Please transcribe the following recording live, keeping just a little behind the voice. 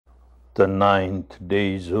The 9th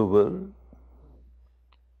day is over.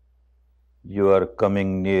 You are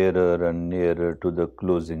coming nearer and nearer to the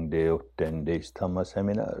closing day of 10 days Dhamma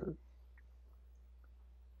seminar.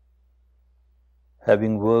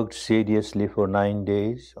 Having worked seriously for 9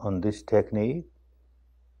 days on this technique,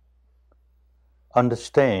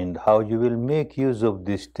 understand how you will make use of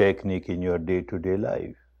this technique in your day-to-day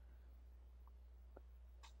life.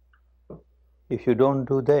 If you don't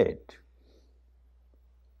do that,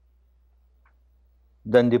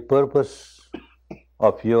 then the purpose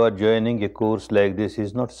of your joining a course like this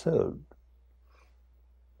is not served.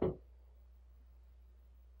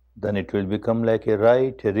 Then it will become like a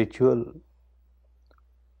rite, a ritual,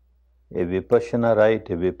 a Vipassana rite,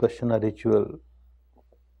 a Vipassana ritual.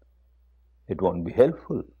 It won't be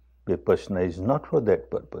helpful. Vipassana is not for that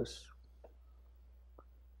purpose.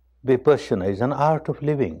 Vipassana is an art of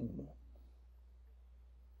living.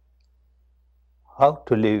 How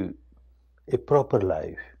to live a proper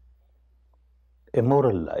life, a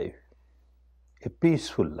moral life, a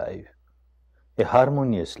peaceful life, a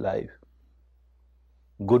harmonious life,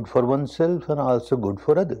 good for oneself and also good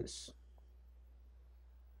for others.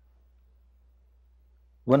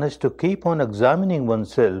 One has to keep on examining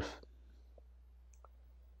oneself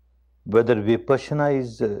whether Vipassana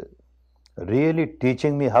is really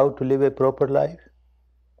teaching me how to live a proper life.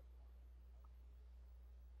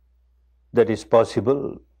 That is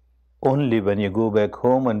possible only when you go back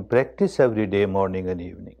home and practice every day, morning and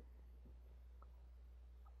evening.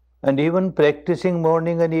 And even practicing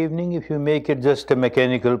morning and evening, if you make it just a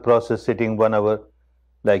mechanical process, sitting 1 hour,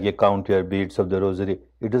 like you count your beads of the rosary,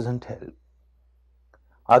 it doesn't help.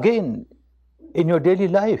 Again, in your daily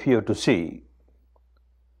life, you have to see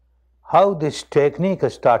how this technique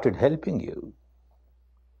has started helping you.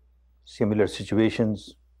 Similar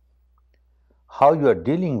situations, how you are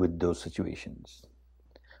dealing with those situations,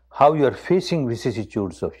 how you are facing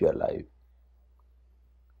vicissitudes of your life.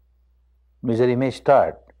 Misery may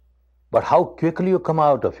start, but how quickly you come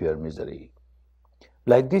out of your misery.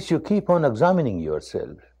 Like this, you keep on examining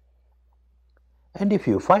yourself. And if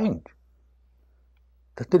you find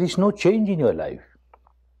that there is no change in your life,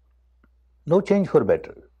 no change for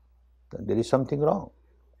better, then there is something wrong.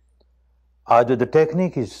 Either the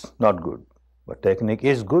technique is not good, but technique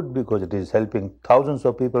is good because it is helping thousands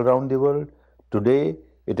of people around the world. Today,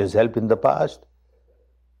 it has helped in the past.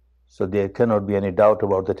 So there cannot be any doubt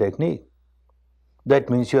about the technique. That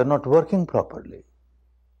means you are not working properly.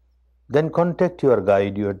 Then contact your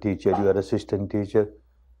guide, your teacher, your assistant teacher,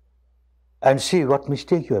 and see what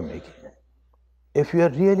mistake you are making. If you are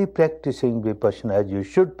really practicing Vipassana as you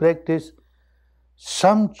should practice,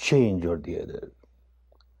 some change or the other.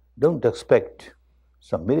 Don't expect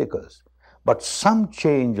some miracles, but some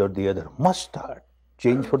change or the other must start.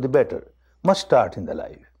 Change for the better must start in the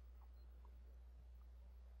life.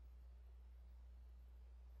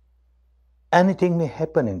 Anything may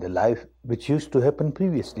happen in the life which used to happen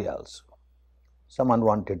previously also. Some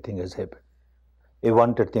unwanted thing has happened. A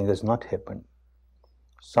wanted thing has not happened.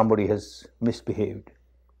 Somebody has misbehaved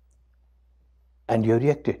and you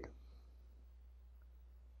reacted.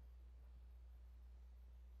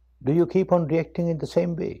 Do you keep on reacting in the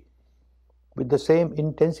same way, with the same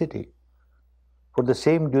intensity, for the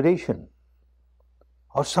same duration,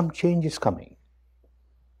 or some change is coming?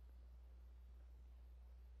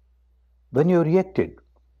 When you reacted,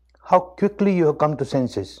 how quickly you have come to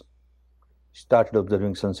senses, started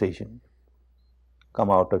observing sensation,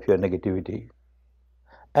 come out of your negativity,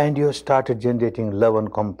 and you have started generating love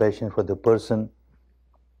and compassion for the person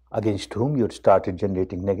against whom you had started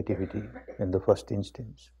generating negativity in the first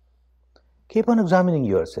instance. Keep on examining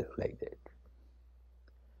yourself like that.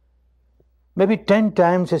 Maybe 10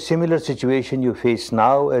 times a similar situation you face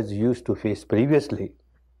now as you used to face previously.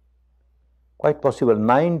 Quite possible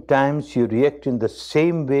 9 times you react in the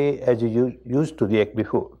same way as you used to react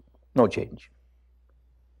before. No change.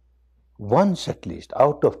 Once at least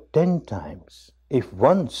out of 10 times, if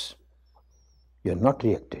once you are not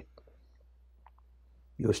reacted,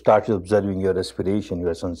 you start observing your respiration,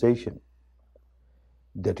 your sensation,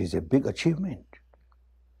 that is a big achievement.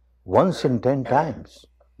 Once in 10 times.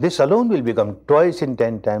 This alone will become twice in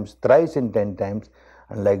 10 times, thrice in 10 times,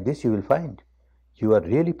 and like this you will find you are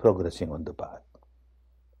really progressing on the path.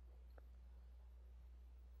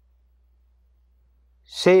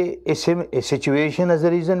 Say a situation as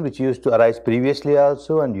a reason which used to arise previously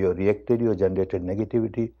also, and you reacted, you generated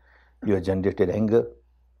negativity, you generated anger.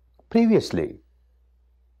 Previously,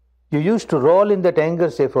 you used to roll in that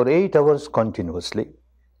anger, say for 8 hours continuously.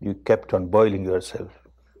 You kept on boiling yourself.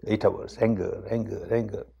 8 hours, anger, anger,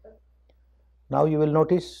 anger. Now you will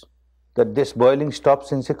notice that this boiling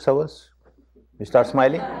stops in 6 hours? You start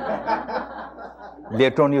smiling.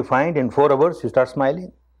 Later on you find in 4 hours you start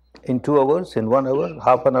smiling. In 2 hours, in 1 hour,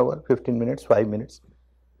 half an hour, 15 minutes, 5 minutes.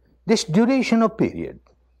 This duration of period,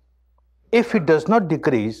 if it does not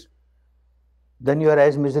decrease, then you are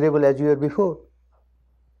as miserable as you were before.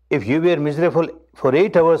 If you were miserable for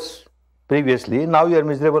 8 hours previously, now you are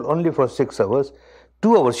miserable only for 6 hours.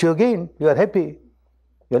 2 hours you are happy,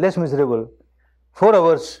 you are less miserable. 4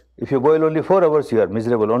 hours, if you boil only 4 hours, you are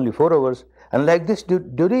miserable only 4 hours. And like this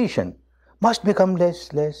duration must become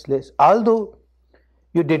less. Although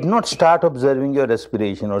you did not start observing your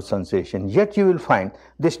respiration or sensation, yet you will find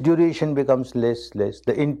this duration becomes less.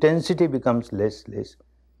 The intensity becomes less.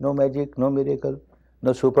 No magic, no miracle,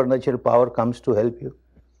 no supernatural power comes to help you.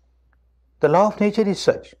 The law of nature is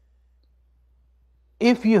such.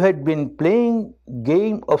 If you had been playing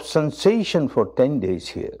game of sensation for 10 days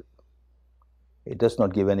here, it does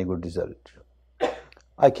not give any good result.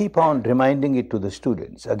 I keep on reminding it to the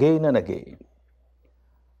students again and again.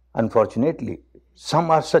 Unfortunately,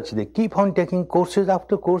 some are such, they keep on taking courses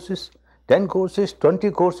after courses, 10 courses,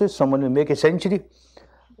 20 courses, someone will make a century,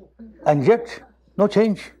 and yet no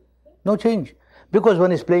change. Because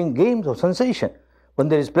one is playing games of sensation. When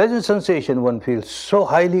there is pleasant sensation, one feels so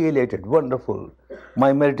highly elated, wonderful.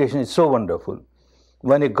 My meditation is so wonderful.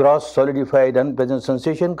 When a gross, solidified, unpleasant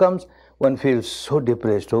sensation comes, one feels so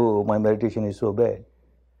depressed. Oh, my meditation is so bad.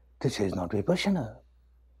 This is not Vipassana.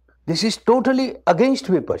 This is totally against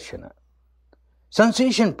Vipassana.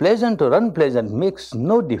 Sensation, pleasant or unpleasant, makes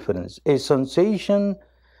no difference. A sensation,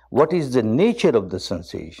 what is the nature of the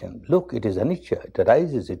sensation? Look, it is anicca. It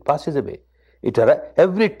arises, it passes away.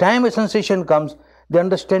 Every time a sensation comes, the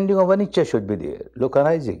understanding of anicca should be there. Look,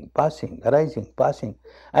 arising, passing.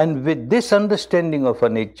 And with this understanding of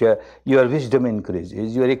anicca, your wisdom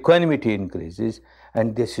increases, your equanimity increases,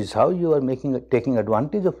 and this is how you are taking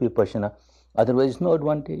advantage of Vipassana. Otherwise, no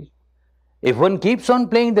advantage. If one keeps on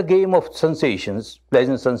playing the game of sensations,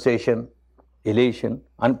 pleasant sensation, elation,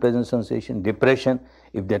 unpleasant sensation, depression,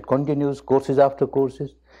 if that continues courses after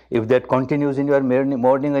courses, if that continues in your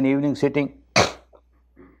morning and evening sitting,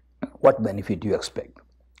 what benefit do you expect?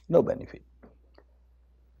 No benefit.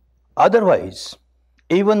 Otherwise,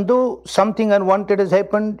 even though something unwanted has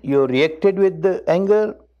happened, you reacted with the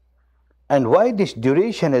anger, and why this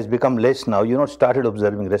duration has become less now, you not started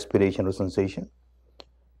observing respiration or sensation?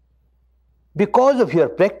 Because of your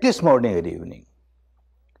practice morning and evening,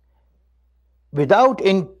 without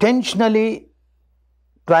intentionally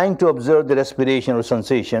trying to observe the respiration or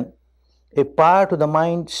sensation, a part of the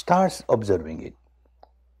mind starts observing it.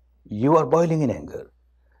 You are boiling in anger.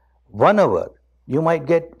 1 hour, you might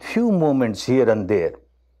get few moments here and there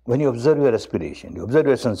when you observe your respiration, you observe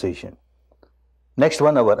your sensation. Next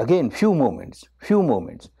 1 hour, again, few moments.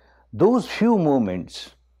 Those few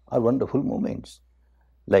moments are wonderful moments.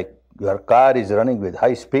 Like your car is running with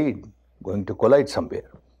high speed, going to collide somewhere.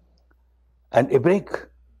 And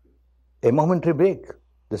a momentary break,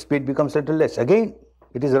 the speed becomes a little less. Again,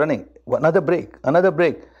 it is running. Another break.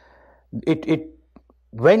 It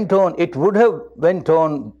would have went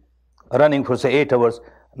on running for say 8 hours.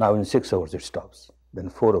 Now in 6 hours it stops. Then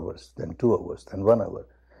 4 hours, then 2 hours, then 1 hour.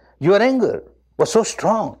 Your anger was so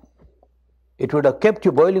strong, it would have kept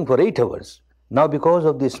you boiling for 8 hours. Now because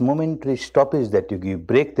of this momentary stoppage that you give,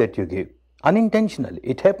 break that you give, unintentionally,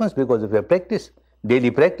 it happens because of your practice, daily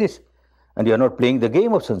practice, and you are not playing the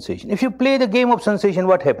game of sensation. If you play the game of sensation,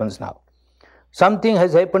 what happens now? Something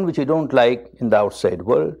has happened which you don't like in the outside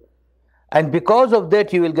world, and because of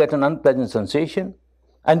that you will get an unpleasant sensation,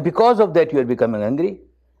 and because of that you are becoming angry.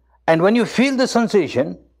 And when you feel the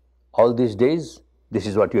sensation, all these days, this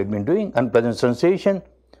is what you have been doing, unpleasant sensation,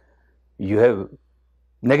 you have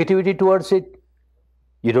negativity towards it,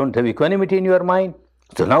 you don't have equanimity in your mind,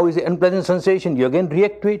 so now is the unpleasant sensation, you again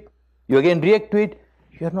react to it,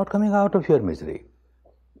 you are not coming out of your misery.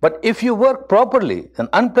 But if you work properly, an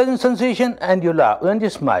unpleasant sensation, and you laugh and you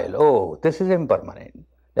smile, oh, this is impermanent.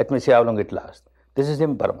 Let me see how long it lasts. This is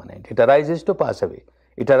impermanent. It arises to pass away.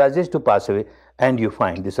 And you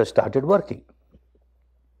find this has started working.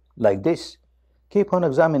 Like this, keep on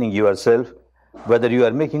examining yourself, whether you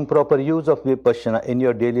are making proper use of Vipassana in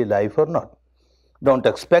your daily life or not. Don't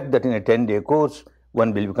expect that in a 10-day course,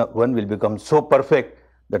 one will become so perfect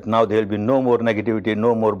that now there will be no more negativity,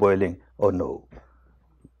 no more boiling. Oh no.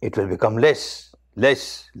 It will become less,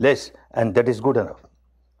 and that is good enough.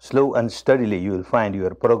 Slow and steadily you will find you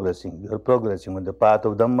are progressing on the path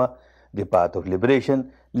of Dhamma, the path of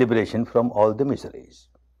liberation from all the miseries.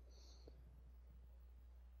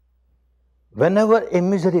 Whenever a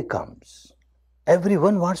misery comes,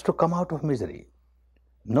 everyone wants to come out of misery.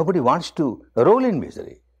 Nobody wants to roll in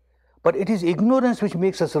misery. But it is ignorance which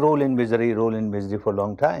makes us roll in misery for a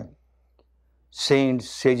long time. Saints,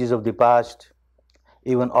 sages of the past,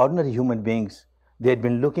 even ordinary human beings, they had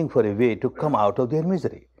been looking for a way to come out of their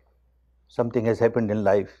misery. Something has happened in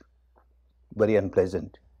life, very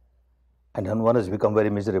unpleasant, and one has become very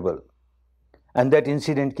miserable. And that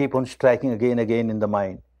incident keeps on striking again and again in the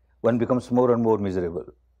mind. One becomes more and more miserable.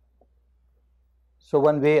 So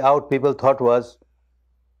one way out, people thought, was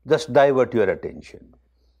just divert your attention.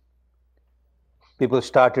 People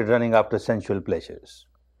started running after sensual pleasures.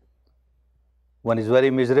 One is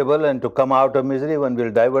very miserable, and to come out of misery, one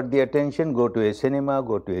will divert the attention, go to a cinema,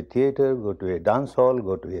 go to a theater, go to a dance hall,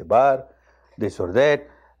 go to a bar, this or that,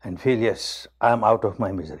 and feel, yes, I am out of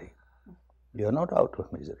my misery. You are not out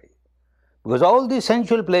of misery. Because all these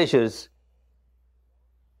sensual pleasures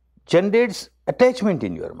generates attachment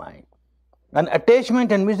in your mind. And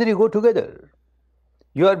attachment and misery go together.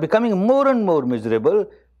 You are becoming more and more miserable.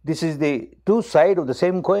 This is the two sides of the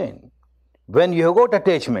same coin. When you have got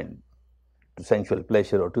attachment to sensual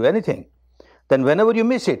pleasure or to anything, then whenever you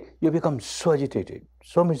miss it, you become so agitated,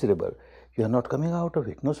 so miserable. You are not coming out of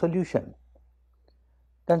it, no solution.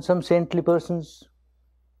 Then some saintly persons,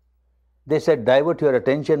 they said, divert your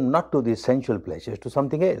attention not to these sensual pleasures, to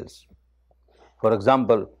something else. For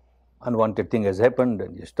example, unwanted thing has happened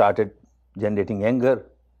and you started generating anger.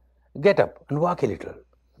 Get up and walk a little.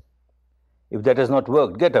 If that has not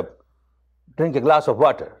worked, get up, drink a glass of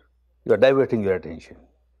water. You are diverting your attention.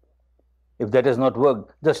 If that has not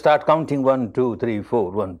worked, just start counting 1, 2, 3,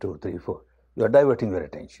 4, 1, 2, 3, 4. You are diverting your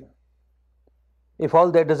attention. If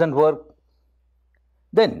all that doesn't work,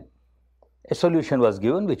 then a solution was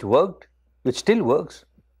given which worked, which still works.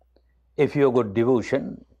 If you have got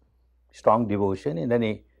devotion, strong devotion in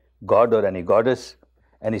any god or any goddess,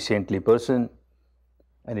 any saintly person,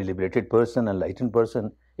 any liberated person, enlightened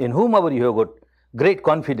person, in whomever you have got great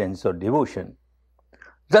confidence or devotion,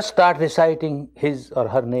 just start reciting his or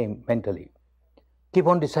her name mentally. Keep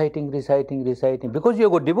on reciting. Because you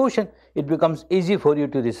have got devotion, it becomes easy for you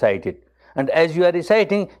to recite it. And as you are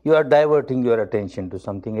reciting, you are diverting your attention to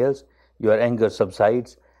something else. Your anger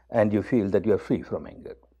subsides and you feel that you are free from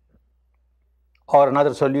anger. Or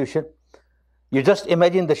another solution, you just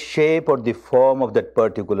imagine the shape or the form of that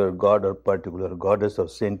particular god or particular goddess or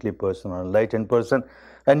saintly person or enlightened person,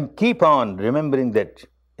 and keep on remembering that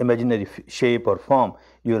imaginary shape or form.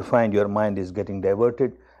 You will find your mind is getting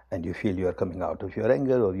diverted and you feel you are coming out of your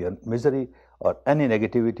anger or your misery or any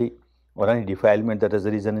negativity or any defilement that has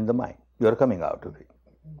arisen in the mind. You are coming out of it.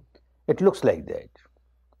 It looks like that.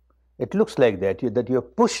 It looks like that you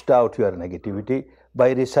have pushed out your negativity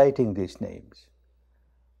by reciting these names.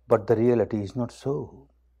 But the reality is not so.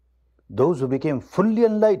 Those who became fully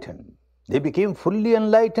enlightened, they became fully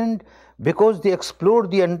enlightened because they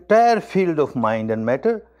explored the entire field of mind and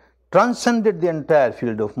matter, transcended the entire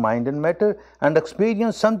field of mind and matter, and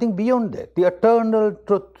experienced something beyond that, the eternal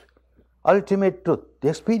truth, ultimate truth. They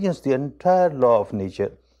experienced the entire law of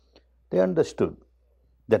nature. They understood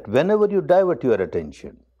that whenever you divert your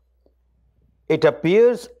attention, it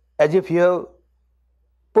appears as if you have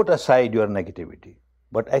put aside your negativity,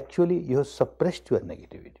 but actually you have suppressed your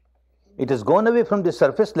negativity. It has gone away from the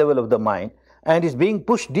surface level of the mind and is being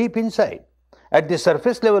pushed deep inside. At the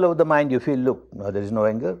surface level of the mind, you feel, look, now there is no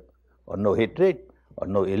anger or no hatred or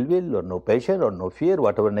no ill will or no passion or no fear.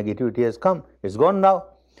 Whatever negativity has come, it's gone now.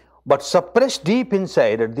 But suppressed deep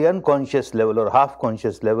inside at the unconscious level or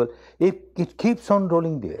half-conscious level, it keeps on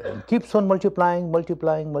rolling there and keeps on multiplying.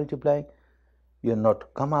 You are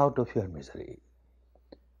not come out of your misery.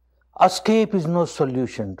 Escape is no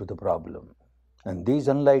solution to the problem. And these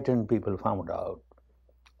enlightened people found out.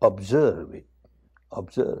 Observe it.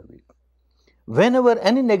 Whenever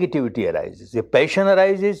any negativity arises, a passion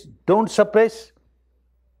arises, don't suppress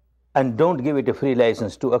and don't give it a free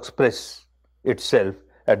license to express itself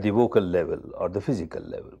at the vocal level or the physical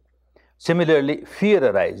level. Similarly, fear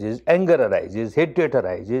arises, anger arises, hatred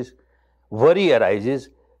arises, worry arises.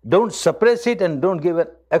 Don't suppress it and don't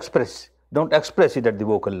express it at the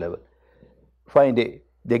vocal level.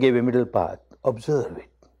 They gave a middle path. Observe it.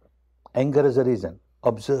 Anger is a reason.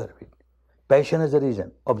 Observe it. Passion is a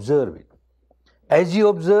reason. Observe it. As you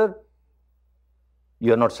observe,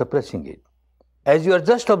 you are not suppressing it. As you are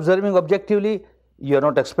just observing objectively, you are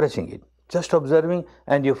not expressing it. Just observing,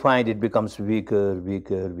 and you find it becomes weaker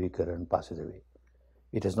and passes away.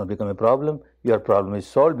 It has not become a problem. Your problem is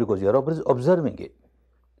solved because you are observing it.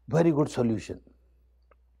 Very good solution,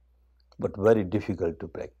 but very difficult to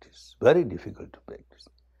practice.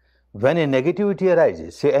 When a negativity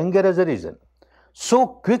arises, say anger as a reason, so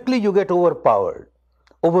quickly you get overpowered,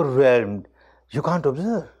 overwhelmed, You can't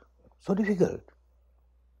observe. So difficult.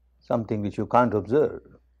 Something which you can't observe.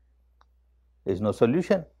 There is no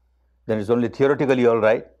solution. Then it's only theoretically all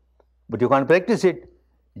right, but you can't practice it.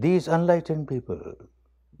 These enlightened people,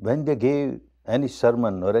 when they gave any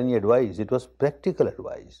sermon or any advice, it was practical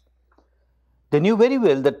advice. They knew very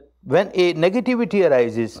well that when a negativity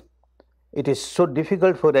arises, it is so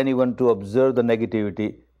difficult for anyone to observe the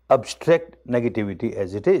negativity, abstract negativity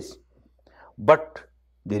as it is. But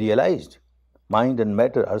they realized mind and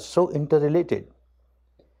matter are so interrelated.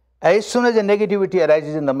 As soon as a negativity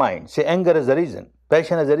arises in the mind, say anger is a reason,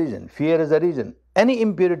 passion is a reason, fear is a reason, any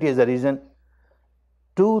impurity is a reason,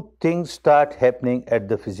 two things start happening at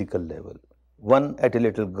the physical level. One at a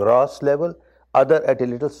little gross level, other at a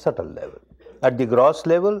little subtle level. At the gross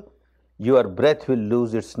level, your breath will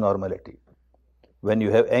lose its normality. When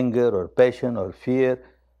you have anger or passion or fear,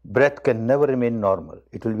 breath can never remain normal.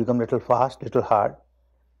 It will become little fast, little hard.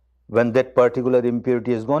 When that particular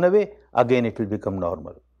impurity has gone away, again it will become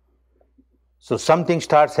normal. So something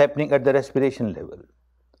starts happening at the respiration level.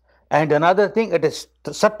 And another thing at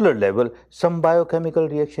a subtler level, some biochemical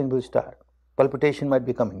reaction will start. Palpitation might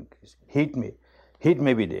become increased. Heat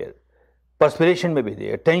may be there. Perspiration may be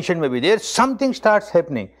there. Tension may be there. Something starts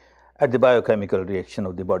happening at the biochemical reaction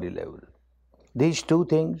of the body level. These two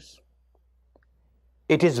things,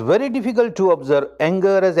 it is very difficult to observe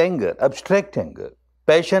anger as anger, abstract anger,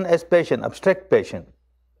 passion as passion, abstract passion.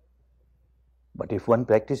 But if one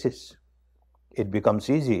practices, it becomes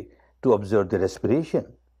easy to observe the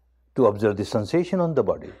respiration, to observe the sensation on the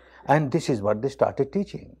body. And this is what they started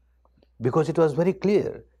teaching. Because it was very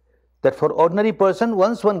clear that for ordinary person,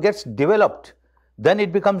 once one gets developed, then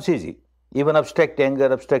it becomes easy. Even abstract anger,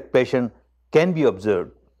 abstract passion can be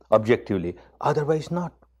observed objectively, otherwise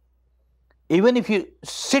not. Even if you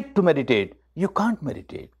sit to meditate, you can't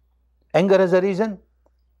meditate. Anger as a reason.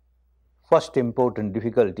 First important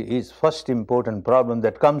problem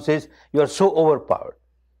that comes is you are so overpowered.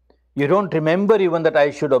 You don't remember even that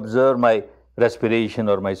I should observe my respiration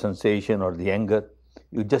or my sensation or the anger.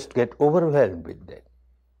 You just get overwhelmed with that.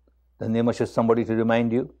 Then there must be somebody to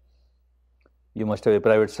remind you. You must have a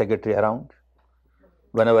private secretary around.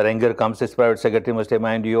 Whenever anger comes, this private secretary must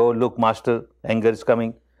remind you, oh, look, master, anger is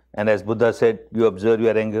coming. And as Buddha said, you observe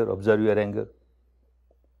your anger, observe your anger.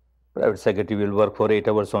 Private secretary will work for 8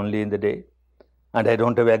 hours only in the day. And I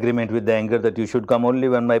don't have agreement with the anger that you should come only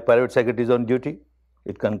when my private secretary is on duty.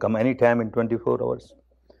 It can come any time in 24 hours.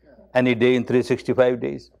 Any day in 365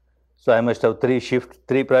 days. So I must have 3 shifts,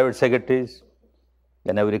 3 private secretaries.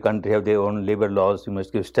 Then every country have their own labor laws. You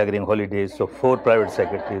must give staggering holidays. So 4 private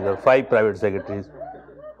secretaries or 5 private secretaries.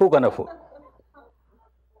 Who can afford?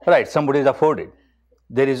 Right, somebody is afforded.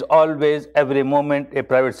 There is always, every moment, a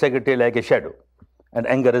private secretary like a shadow. And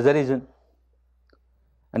anger is a reason.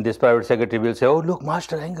 And this private secretary will say, oh, look,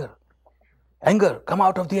 master, anger. Anger, come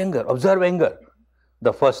out of the anger, observe anger.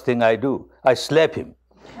 The first thing I do, I slap him.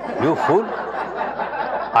 You fool.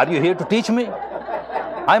 Are you here to teach me?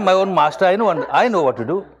 I'm my own master, I know what to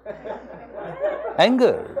do.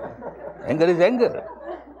 Anger. Anger is anger.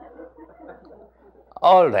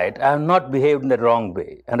 All right, I have not behaved in the wrong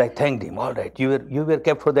way. And I thanked him. All right, you were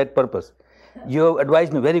kept for that purpose. You have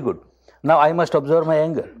advised me very good. Now I must observe my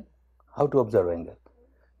anger. How to observe anger?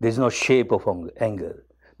 There is no shape of anger.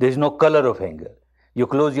 There is no color of anger. You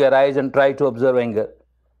close your eyes and try to observe anger.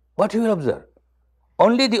 What you will observe?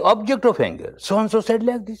 Only the object of anger. So-and-so said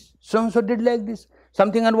like this. So-and-so did like this.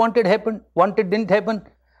 Something unwanted happened. Wanted didn't happen.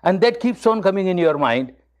 And that keeps on coming in your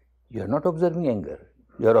mind. You are not observing anger.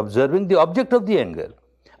 You are observing the object of the anger.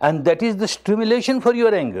 And that is the stimulation for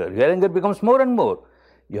your anger. Your anger becomes more and more.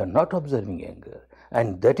 You are not observing anger.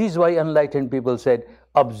 And that is why enlightened people said,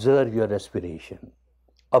 observe your respiration.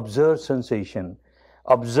 Observe sensation.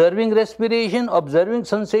 Observing respiration, observing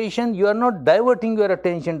sensation, you are not diverting your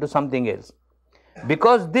attention to something else.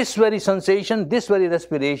 Because this very sensation, this very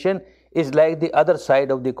respiration is like the other side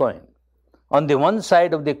of the coin. On the one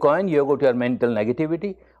side of the coin, you go to your mental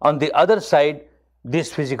negativity. On the other side,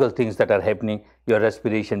 these physical things that are happening, your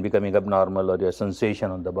respiration becoming abnormal or your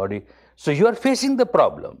sensation on the body. So you are facing the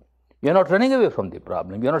problem. You are not running away from the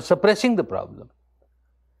problem. You are not suppressing the problem.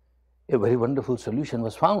 A very wonderful solution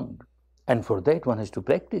was found. And for that one has to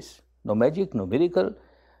practice. No magic, no miracle.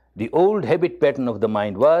 The old habit pattern of the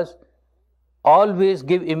mind was always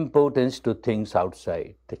give importance to things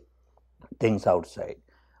outside. Things outside.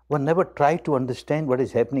 One never tried to understand what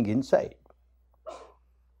is happening inside.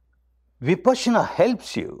 Vipassana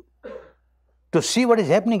helps you to see what is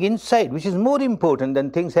happening inside, which is more important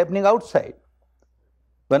than things happening outside.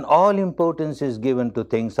 When all importance is given to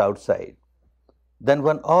things outside, then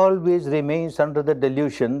one always remains under the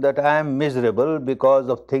delusion that I am miserable because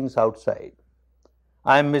of things outside.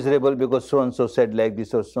 I am miserable because so-and-so said like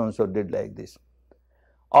this or so-and-so did like this.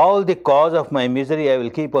 All the cause of my misery I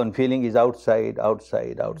will keep on feeling is outside,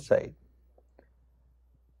 outside, outside.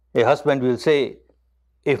 A husband will say,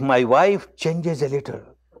 if my wife changes a little,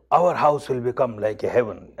 our house will become like a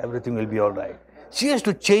heaven, everything will be all right. She has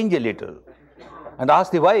to change a little. And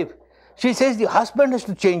ask the wife, she says the husband has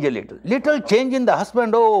to change a little. Little change in the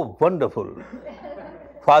husband, oh, wonderful.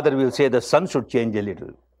 Father will say the son should change a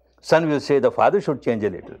little. Son will say the father should change a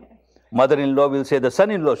little. Mother-in-law will say the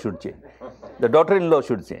son-in-law should change. The daughter-in-law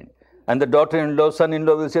should change. And the daughter-in-law,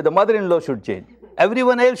 son-in-law will say the mother-in-law should change.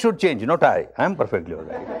 Everyone else should change, not I. I am perfectly all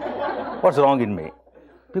right. What's wrong in me?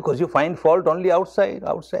 Because you find fault only outside,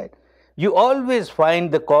 outside. You always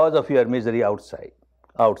find the cause of your misery outside,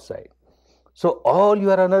 outside. So all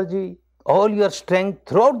your energy, all your strength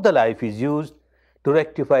throughout the life is used to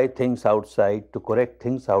rectify things outside, to correct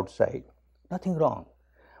things outside. Nothing wrong.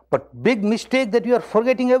 But big mistake that you are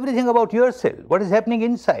forgetting everything about yourself. What is happening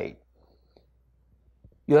inside?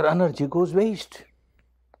 Your energy goes waste.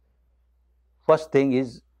 First thing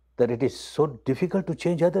is that it is so difficult to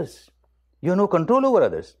change others. You have no control over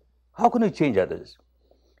others. How can you change others?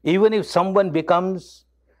 Even if someone becomes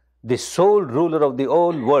the sole ruler of the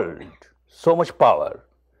whole world, so much power,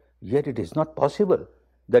 yet it is not possible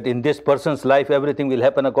that in this person's life everything will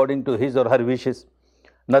happen according to his or her wishes.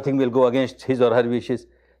 Nothing will go against his or her wishes.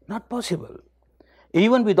 Not possible.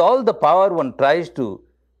 Even with all the power, one tries to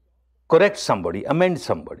correct somebody, amend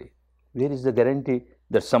somebody. Where is the guarantee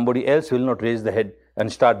that somebody else will not raise the head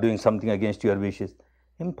and start doing something against your wishes?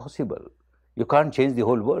 Impossible. You can't change the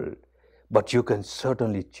whole world, but you can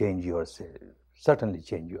certainly change yourself. Certainly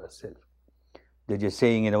change yourself. There's a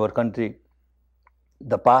saying in our country,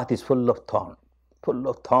 the path is full of thorn,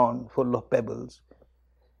 full of pebbles.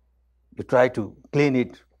 You try to clean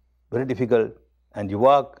it, very difficult, and you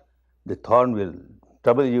walk, the thorn will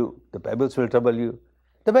trouble you, the pebbles will trouble you.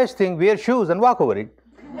 The best thing, wear shoes and walk over it.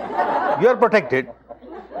 You are protected.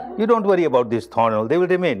 You don't worry about this thorn, they will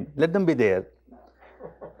remain, let them be there.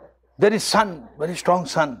 There is sun, very strong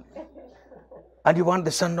sun, and you want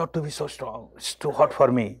the sun not to be so strong, it's too hot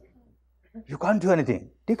for me. You can't do anything.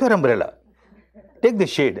 Take your umbrella, take the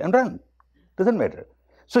shade and run. Doesn't matter.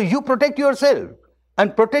 So you protect yourself,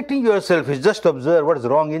 and protecting yourself is just observe what is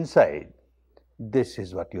wrong inside. This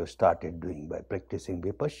is what you started doing by practicing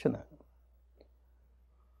Vipassana.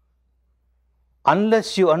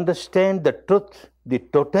 Unless you understand the truth, the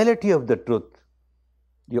totality of the truth,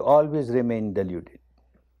 you always remain deluded.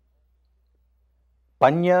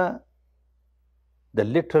 Panya, the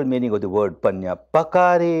literal meaning of the word panya,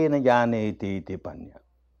 pakarena janeti iti panya.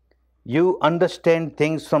 You understand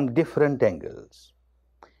things from different angles.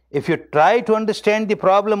 If you try to understand the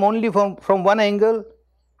problem only from one angle,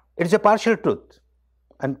 it is a partial truth.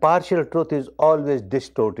 And partial truth is always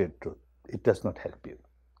distorted truth. It does not help you.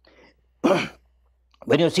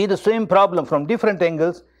 When you see the same problem from different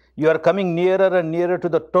angles, you are coming nearer and nearer to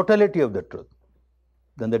the totality of the truth.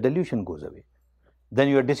 Then the delusion goes away. Then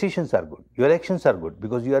your decisions are good, your actions are good,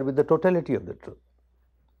 because you are with the totality of the truth.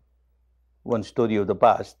 One story of the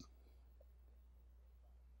past,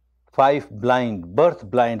 5 birth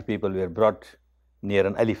blind people were brought near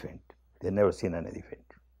an elephant. They had never seen an elephant,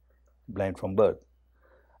 blind from birth.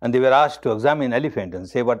 And they were asked to examine an elephant and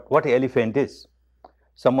say what an elephant is.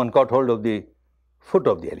 Someone caught hold of the foot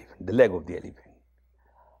of the elephant, the leg of the elephant.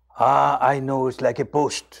 I know, it's like a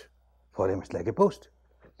post. For him, it's like a post.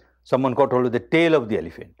 Someone caught hold of the tail of the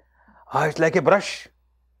elephant. It's like a brush,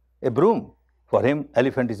 a broom. For him,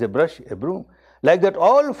 elephant is a brush, a broom. Like that,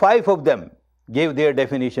 all 5 of them gave their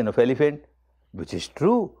definition of elephant, which is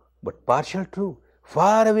true, but partial true,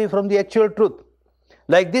 far away from the actual truth.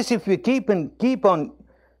 Like this, if we keep on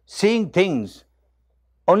seeing things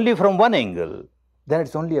only from one angle, then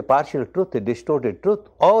it's only a partial truth, a distorted truth.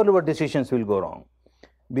 All our decisions will go wrong.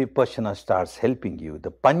 Vipassana starts helping you.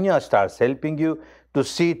 The Panya starts helping you to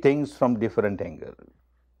see things from different angles.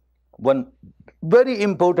 One very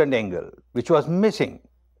important angle, which was missing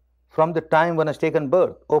from the time one has taken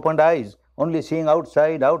birth, opened eyes, only seeing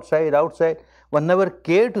outside, outside, outside. One never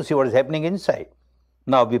cared to see what is happening inside.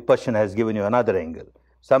 Now Vipassana has given you another angle.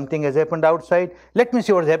 Something has happened outside, let me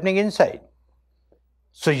see what is happening inside.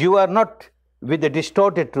 So you are not with the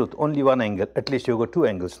distorted truth, only one angle. At least you got 2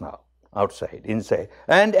 angles now, outside, inside.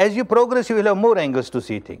 And as you progress, you will have more angles to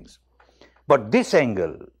see things. But this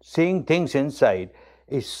angle, seeing things inside,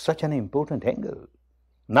 is such an important angle.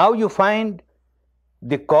 Now you find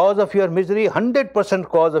the cause of your misery, 100%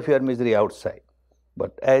 cause of your misery outside.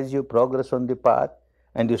 But as you progress on the path,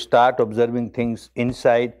 and you start observing things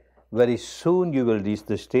inside, very soon you will reach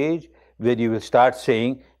the stage where you will start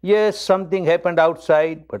saying, yes, something happened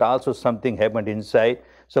outside, but also something happened inside.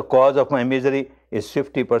 So cause of my misery is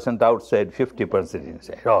 50% outside, 50%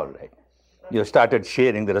 inside. All right. You started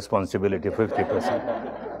sharing the responsibility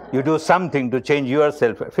 50%. You do something to change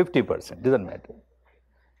yourself 50%, doesn't matter.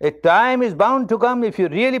 A time is bound to come, if you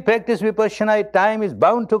really practice Vipassana, a time is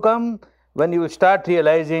bound to come when you will start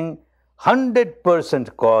realizing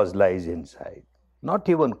 100% cause lies inside. Not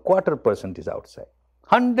even 25% is outside.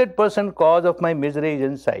 100% cause of my misery is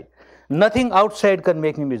inside. Nothing outside can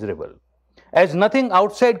make me miserable. As nothing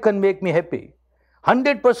outside can make me happy.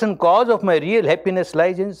 100% cause of my real happiness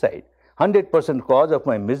lies inside. 100% cause of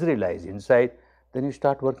my misery lies inside. Then you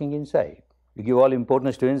start working inside. You give all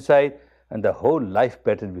importance to inside, and the whole life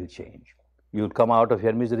pattern will change. You will come out of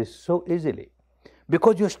your misery so easily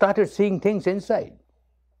because you started seeing things inside.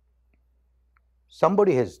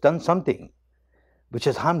 Somebody has done something which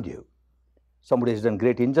has harmed you. Somebody has done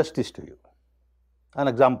great injustice to you. An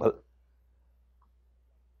example,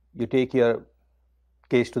 you take your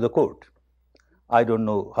case to the court. I don't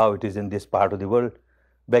know how it is in this part of the world.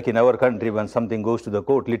 Back in our country, when something goes to the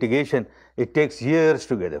court, litigation, it takes years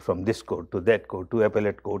together, from this court to that court to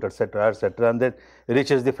appellate court, etc., and then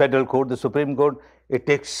reaches the federal court, the Supreme Court. It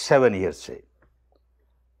takes 7 years, say.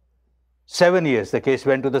 7 years, the case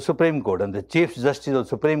went to the Supreme Court, and the Chief Justice of the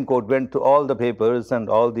Supreme Court went to all the papers and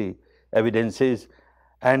all the evidences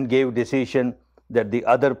and gave decision that the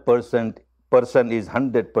other person is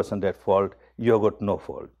 100% at fault, you have got no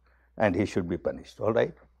fault, and he should be punished, all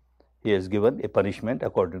right? He has given a punishment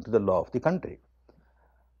according to the law of the country.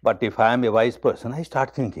 But if I am a wise person, I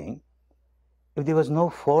start thinking, if there was no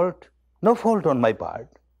fault on my part,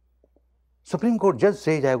 Supreme Court judge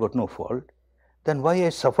says I have got no fault, then why I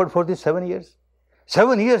suffered for these 7 years?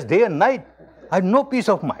 7 years, day and night, I had no peace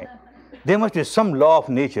of mind. There must be some law of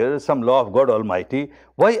nature, some law of God Almighty,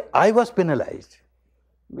 why I was penalized.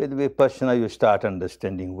 With Vipassana, you start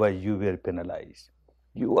understanding why you were penalized.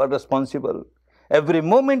 You are responsible. Every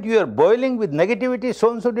moment you are boiling with negativity,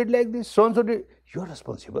 so-and-so did like this, so-and-so did, you are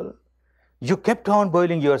responsible. You kept on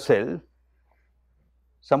boiling yourself.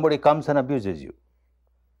 Somebody comes and abuses you.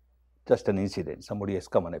 Just an incident, somebody has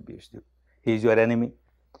come and abused you. He is your enemy.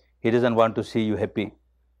 He doesn't want to see you happy.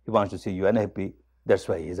 He wants to see you unhappy. That's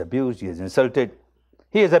why he is abused, he is insulted.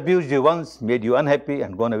 He has abused you once, made you unhappy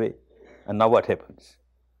and gone away. And now what happens?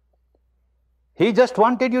 He just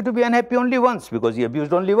wanted you to be unhappy only once because he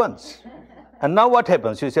abused only once. And now what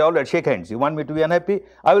happens? You say, all right, shake hands. You want me to be unhappy?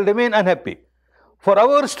 I will remain unhappy. For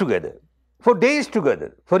hours together, for days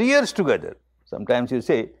together, for years together. Sometimes you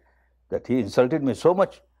say that he insulted me so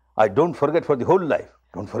much, I don't forget for the whole life.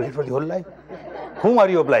 Don't forget for the whole life? Whom are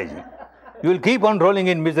you obliging? You will keep on rolling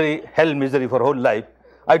in misery, hell misery for whole life.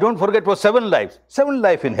 I don't forget for 7 lives. 7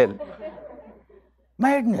 lives in hell.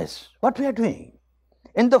 Madness. What we are doing?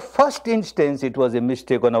 In the first instance, it was a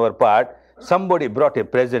mistake on our part. Somebody brought a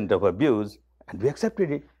present of abuse and we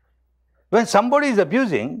accepted it. When somebody is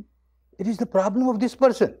abusing, it is the problem of this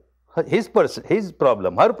person, his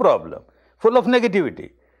problem, her problem, full of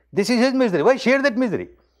negativity. This is his misery. Why share that misery?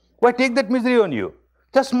 Why take that misery on you?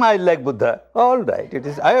 Just smile like Buddha. All right, it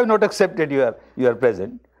is. I have not accepted your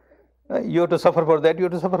present. You have to suffer for that. You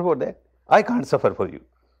have to suffer for that. I can't suffer for you.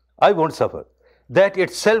 I won't suffer. That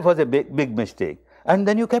itself was a big mistake. And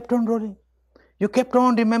then you kept on rolling. You kept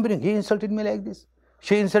on remembering, he insulted me like this.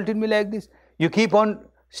 She insulted me like this. You keep on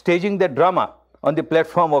staging that drama on the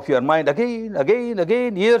platform of your mind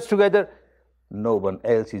again, years together. No one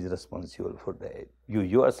else is responsible for that. You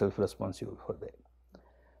yourself responsible for that.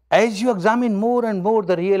 As you examine more and more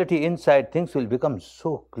the reality inside, things will become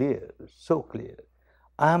so clear, so clear.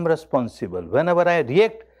 I am responsible. Whenever I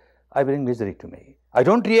react, I bring misery to me. I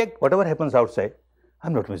don't react, whatever happens outside,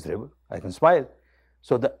 I'm not miserable. I can smile.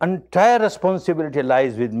 So the entire responsibility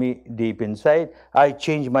lies with me deep inside. I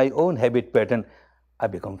change my own habit pattern. I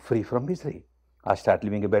become free from misery. I start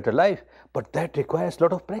living a better life. But that requires a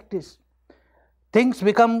lot of practice. Things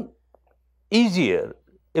become easier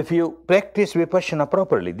if you practice Vipassana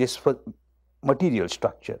properly. This material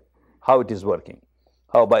structure, how it is working,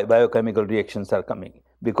 how biochemical reactions are coming,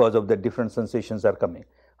 because of the different sensations are coming,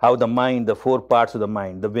 how the mind, the 4 parts of the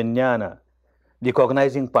mind, the vijnana, the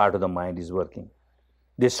cognizing part of the mind is working.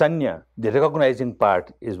 The sanya, the recognizing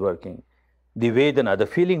part is working. The vedana, the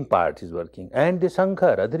feeling part is working. And the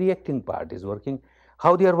sankhara, the reacting part is working.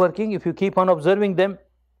 How they are working, if you keep on observing them,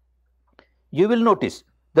 you will notice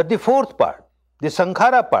that the 4th part, the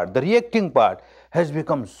sankhara part, the reacting part has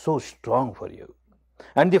become so strong for you.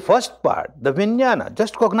 And the first part, the vijnana,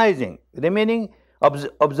 just cognizing, remaining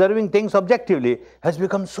Observing things objectively has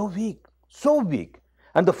become so weak, so weak.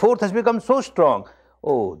 And the fourth has become so strong.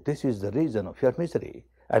 Oh, this is the reason of your misery.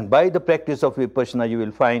 And by the practice of Vipassana, you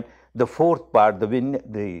will find the fourth part, the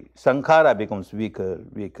sankhara becomes weaker,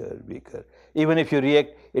 weaker, weaker. Even if you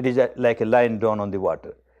react, it is like a line drawn on the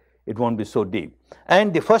water. It won't be so deep.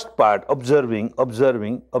 And the first part, observing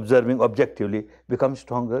objectively, becomes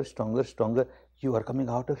stronger, stronger, stronger. You are coming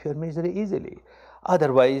out of your misery easily.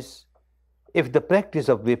 Otherwise, if the practice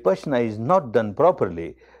of Vipassana is not done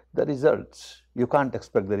properly, the results, you can't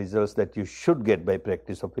expect the results that you should get by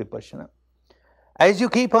practice of Vipassana. As you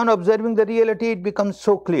keep on observing the reality, it becomes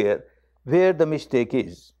so clear where the mistake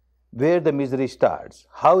is, where the misery starts,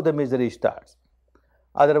 how the misery starts.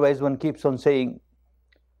 Otherwise, one keeps on saying,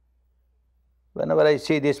 whenever I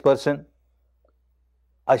see this person,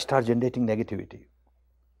 I start generating negativity.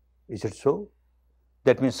 Is it so?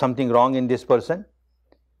 That means something wrong in this person.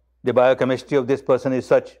 The biochemistry of this person is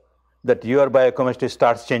such that your biochemistry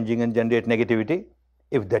starts changing and generate negativity.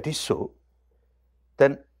 If that is so,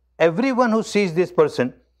 then everyone who sees this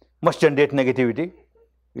person must generate negativity.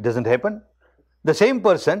 It doesn't happen. The same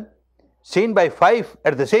person, seen by 5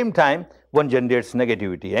 at the same time, one generates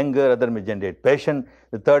negativity, anger, other may generate passion,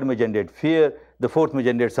 the third may generate fear, the fourth may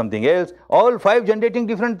generate something else, all 5 generating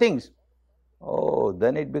different things. Oh,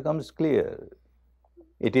 then it becomes clear.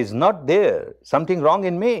 It is not there, something wrong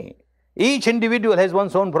in me. Each individual has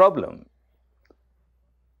one's own problem.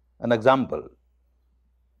 An example,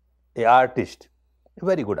 an artist, a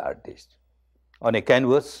very good artist, on a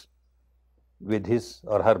canvas with his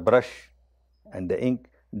or her brush and the ink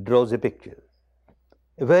draws a picture.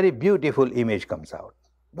 A very beautiful image comes out,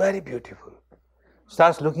 very beautiful.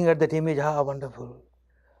 Starts looking at that image, wonderful.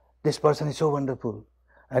 This person is so wonderful.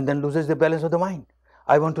 And then loses the balance of the mind.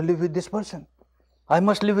 I want to live with this person. I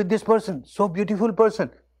must live with this person, so beautiful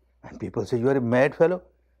person. And people say, you are a mad fellow.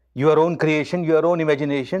 Your own creation, your own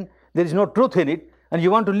imagination, there is no truth in it. And you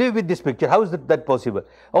want to live with this picture. How is that possible?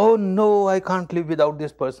 Oh no, I can't live without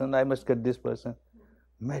this person. I must get this person.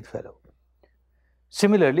 Mad fellow.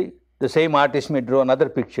 Similarly, the same artist may draw another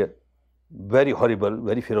picture, very horrible,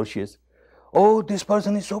 very ferocious. Oh, this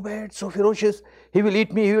person is so bad, so ferocious. He will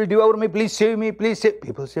eat me, he will devour me, please save me, please save.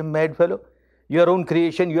 People say, mad fellow. Your own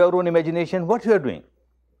creation, your own imagination, what you are doing?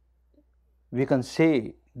 We can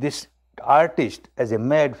say this artist as a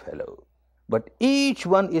mad fellow, but each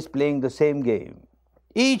one is playing the same game.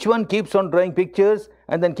 Each one keeps on drawing pictures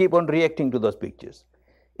and then keep on reacting to those pictures.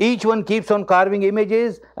 Each one keeps on carving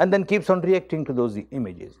images and then keeps on reacting to those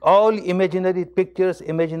images. All imaginary pictures,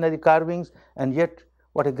 imaginary carvings, and yet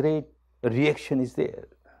what a great reaction is there.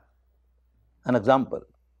 An example,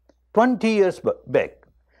 20 years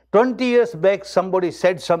back somebody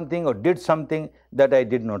said something or did something that I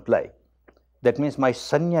did not like. That means my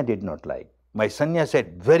sanya did not like. My sanya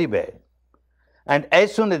said very bad. And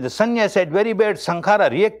as soon as the sanya said very bad, sankhara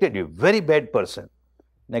reacted, a very bad person.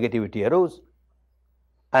 Negativity arose.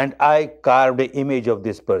 And I carved an image of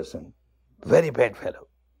this person. Very bad fellow.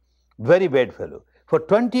 Very bad fellow. For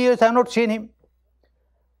 20 years I have not seen him.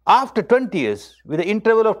 After 20 years, with the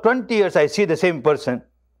interval of 20 years, I see the same person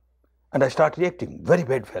and I start reacting. Very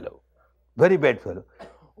bad fellow. Very bad fellow.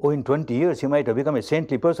 Oh, in 20 years he might have become a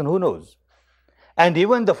saintly person, who knows? And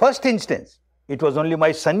even the first instance, it was only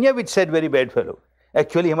my sanya which said very bad fellow.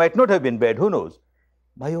 Actually, he might not have been bad, who knows?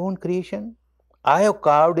 My own creation. I have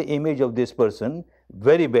carved an image of this person,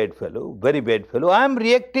 very bad fellow, very bad fellow. I am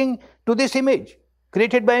reacting to this image,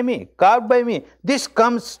 created by me, carved by me. This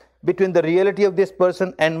comes between the reality of this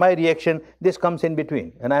person and my reaction. This comes in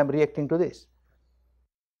between, and I am reacting to this.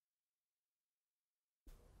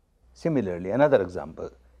 Similarly, another example,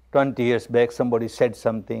 20 years back somebody said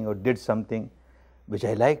something or did something which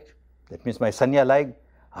I liked. That means my sanya liked.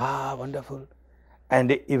 Wonderful. And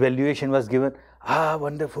the evaluation was given.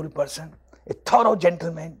 Wonderful person. A thorough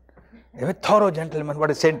gentleman. A thorough gentleman.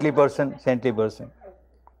 What a saintly person. Saintly person.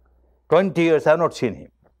 20 years I have not seen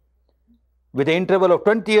him. With the interval of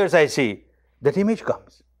 20 years I see that image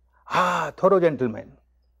comes. Thorough gentleman.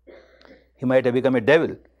 He might have become a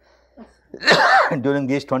devil. During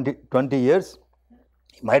these 20 years,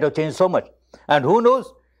 he might have changed so much. And who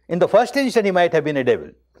knows, in the first instant he might have been a devil.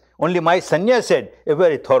 Only my sanya said, a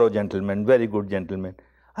very thorough gentleman, very good gentleman.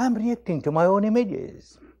 I am reacting to my own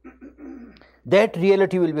images. That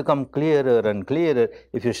reality will become clearer and clearer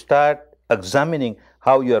if you start examining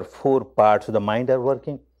how your 4 parts of the mind are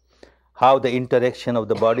working, how the interaction of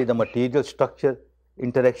the body, the material structure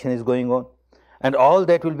interaction is going on. And all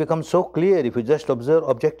that will become so clear if you just observe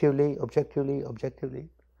objectively, objectively, objectively.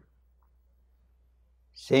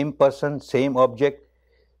 Same person, same object,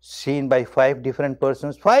 seen by 5 different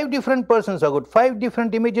persons. 5 different persons are good. 5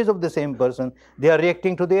 different images of the same person. They are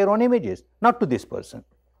reacting to their own images, not to this person.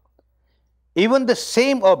 Even the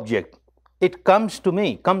same object, it comes to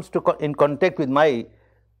me, in contact with my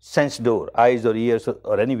sense door, eyes or ears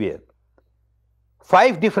or anywhere.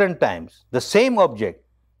 5 different times, the same object,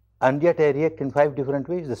 and yet I react in 5 different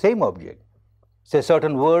ways, the same object. Say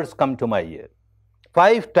certain words come to my ear.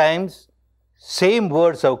 5 times, same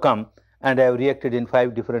words have come, and I have reacted in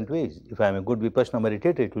 5 different ways. If I am a good Vipassana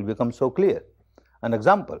meditator, it will become so clear. An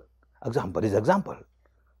example. Example is example.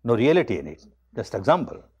 No reality in it, just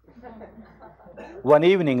example. One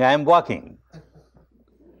evening I am walking.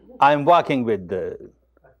 I am walking with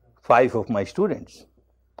 5 of my students.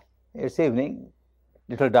 It's evening,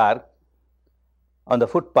 little dark. On the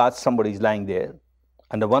footpath, somebody is lying there,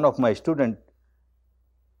 and one of my students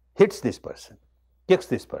hits this person, kicks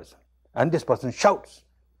this person, and this person shouts,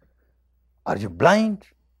 "Are you blind?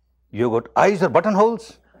 You got eyes or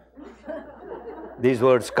buttonholes?" These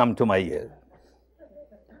words come to my ear,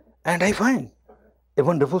 and I find a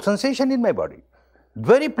wonderful sensation in my body.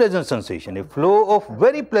 Very pleasant sensation, a flow of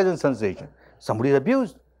very pleasant sensation. Somebody is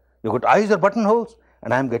abused. You got eyes or buttonholes,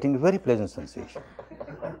 and I am getting a very pleasant sensation.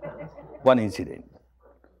 One incident.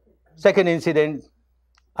 Second incident,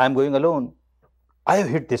 I am going alone. I have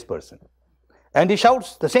hit this person. And he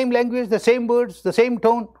shouts the same language, the same words, the same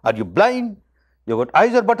tone. "Are you blind? You got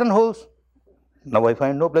eyes or buttonholes?" Now I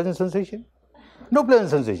find no pleasant sensation. No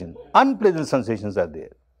pleasant sensation. Unpleasant sensations are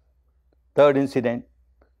there. Third incident.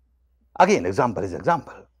 Again, example is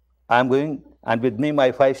example. I am going, and with me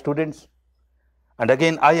my 5 students, and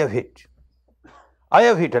again I have hit. I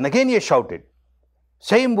have hit, and again he has shouted.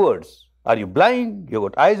 Same words. "Are you blind? You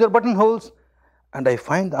got eyes or buttonholes?" And I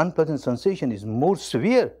find the unpleasant sensation is more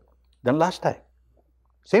severe than last time.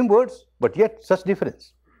 Same words, but yet such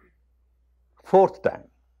difference. Fourth time,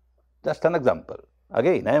 just an example.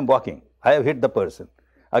 Again, I am walking. I have hit the person.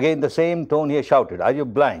 Again, the same tone he has shouted. "Are you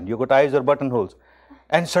blind? You got eyes or buttonholes?"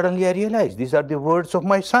 And suddenly I realize these are the words of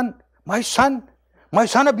my son. My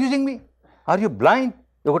son abusing me. "Are you blind?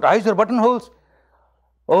 You got eyes or buttonholes?"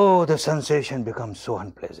 Oh, the sensation becomes so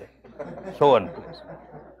unpleasant. So unpleasant.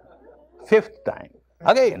 Fifth time.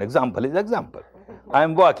 Again, example is example. I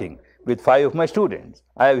am walking with 5 of my students.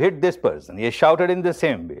 I have hit this person. He has shouted in the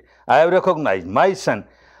same way. I have recognized my son.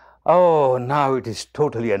 Oh, now it is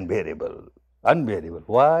totally unbearable. Unbearable.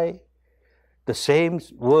 Why? The same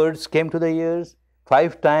words came to the ears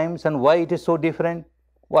 5 times, and why it is so different?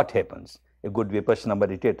 What happens? A good Vipassana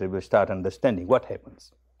meditator will start understanding what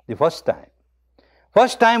happens. The first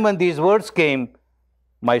time when these words came,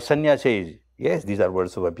 my sanya says, "Yes, these are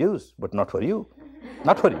words of abuse, but not for you.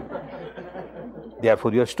 Not for you. They are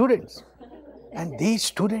for your students." And these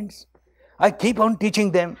students, I keep on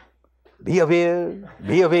teaching them, be aware,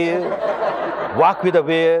 walk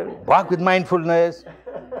with mindfulness.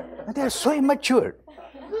 And they are so immature.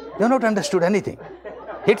 They have not understood anything.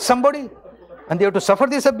 Hit somebody, and they have to suffer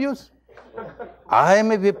this abuse. I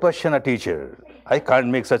am a Vipassana teacher. I can't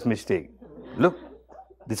make such mistake. Look,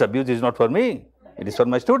 this abuse is not for me. It is for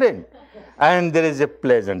my student. And there is a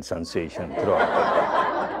pleasant sensation throughout.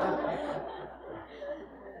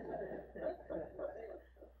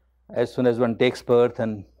 As soon as one takes birth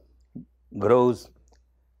and grows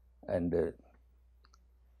and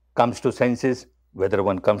comes to senses, whether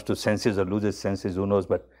one comes to senses or loses senses, who knows,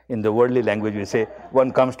 but in the worldly language we say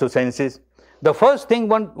one comes to senses. The first thing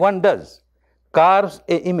one does, carves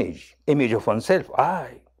an image of oneself.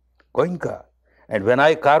 Goenka. And when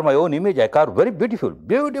I carve my own image, I carve very beautiful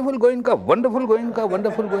Goenka, wonderful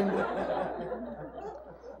Goenka.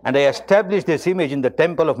 And I establish this image in the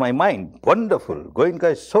temple of my mind. Wonderful.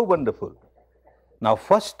 Goenka is so wonderful. Now,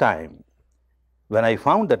 first time, when I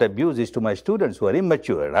found that abuse is to my students who are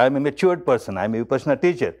immature, I am a matured person, I am a Vipassana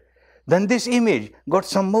teacher, then this image got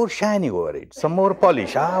some more shiny over it, some more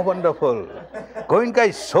polish. Wonderful. Goenka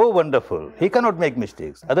is so wonderful. He cannot make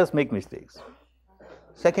mistakes. Others make mistakes.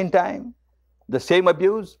 Second time, the same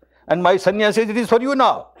abuse, and my sanya says, "It is for you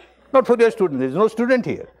now, not for your student. There is no student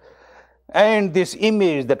here." And this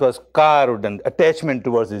image that was carved and attachment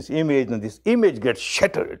towards this image, and this image gets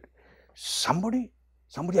shattered. Somebody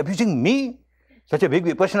abusing me? Such a big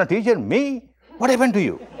Vipassana teacher, me? What happened to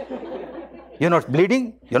you? You're not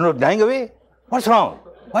bleeding? You're not dying away? What's wrong?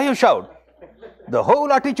 Why you shout? The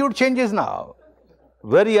whole attitude changes now.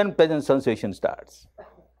 Very unpleasant sensation starts.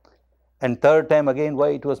 And third time again, why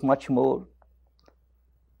it was much more?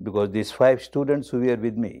 Because these 5 students who were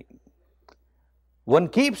with me, one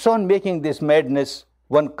keeps on making this madness.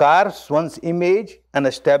 One carves one's image and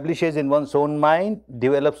establishes in one's own mind,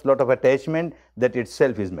 develops a lot of attachment, that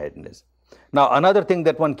itself is madness. Now another thing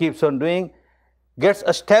that one keeps on doing,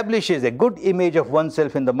 establishes a good image of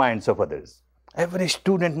oneself in the minds of others. Every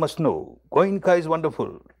student must know, Goenka is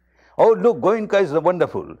wonderful. Oh look, Goenka is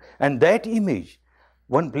wonderful. And that image,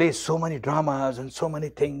 one plays so many dramas and so many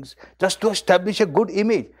things just to establish a good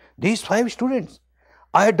image. These 5 students,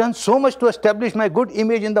 I had done so much to establish my good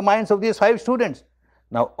image in the minds of these 5 students.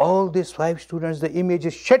 Now all these 5 students, the image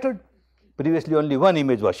is shattered. Previously only 1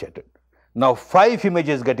 image was shattered. Now 5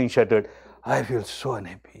 images getting shattered. I feel so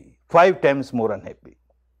unhappy, 5 times more unhappy.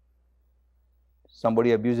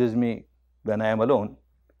 Somebody abuses me when I am alone.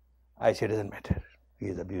 I say, it doesn't matter, he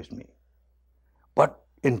has abused me. But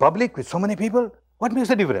in public with so many people, what makes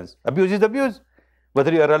the difference? Abuse is abuse.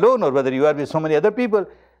 Whether you are alone or whether you are with so many other people,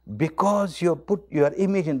 because you put your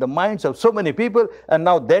image in the minds of so many people and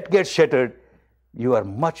now that gets shattered, you are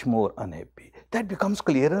much more unhappy. That becomes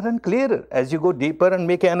clearer and clearer as you go deeper and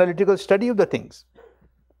make an analytical study of the things.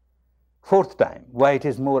 4th time, why it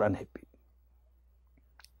is more unhappy.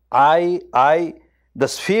 The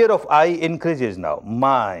sphere of I increases now.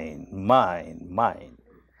 Mine.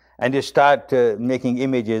 And you start making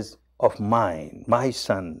images of mine, my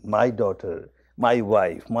son, my daughter, my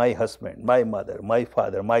wife, my husband, my mother, my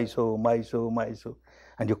father, my so.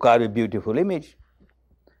 And you carve a beautiful image.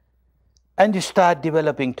 And you start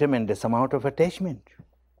developing tremendous amount of attachment.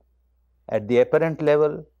 At the apparent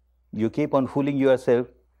level, you keep on fooling yourself.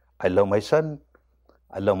 I love my son,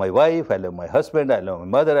 I love my wife, I love my husband, I love my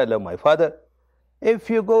mother, I love my father. If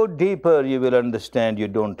you go deeper, you will understand you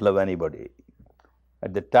don't love anybody.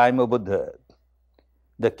 At the time of Buddha,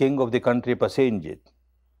 the king of the country Pasenjit,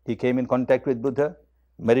 he came in contact with Buddha,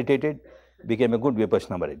 meditated, became a good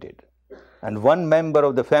Vipassana meditator. And one member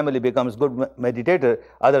of the family becomes good meditator,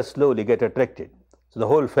 others slowly get attracted. So the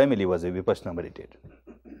whole family was a Vipassana meditator.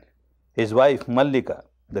 His wife Mallika,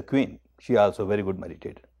 the queen, she also very good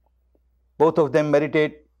meditator. Both of them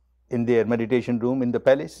meditate in their meditation room in the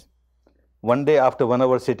palace. One day after 1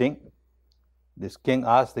 hour sitting, this king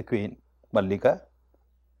asked the queen, Mallika,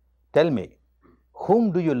 tell me,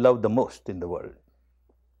 whom do you love the most in the world?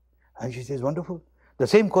 And she says, wonderful. The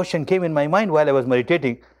same question came in my mind while I was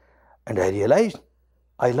meditating, and I realized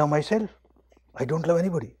I love myself. I don't love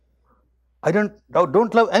anybody. I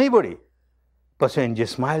don't love anybody. Pasenjit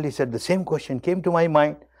smiled. He said, the same question came to my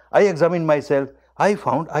mind. I examined myself. I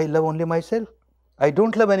found I love only myself. I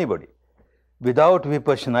don't love anybody. Without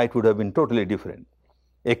Vipassana, it would have been totally different.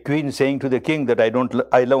 A queen saying to the king that I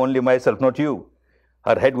love only myself, not you.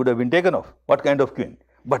 Her head would have been taken off. What kind of queen?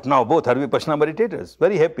 But now both are Vipassana meditators,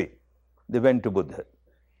 very happy. They went to Buddha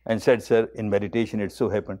and said, sir, in meditation it so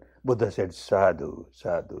happened. Buddha said, sadhu,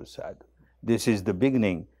 sadhu, sadhu. This is the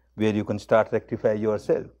beginning where you can start rectify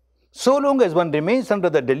yourself. So long as one remains under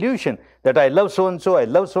the delusion that I love so-and-so, I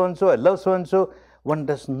love so-and-so, I love so-and-so, one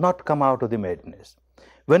does not come out of the madness.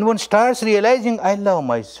 When one starts realizing, I love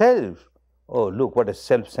myself, oh, look, what a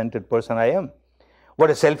self-centered person I am.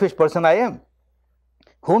 What a selfish person I am.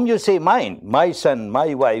 Whom you say mine, my son,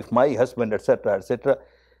 my wife, my husband, etc., etc.,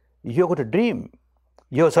 you've got a dream.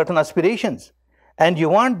 You have certain aspirations. And you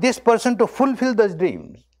want this person to fulfill those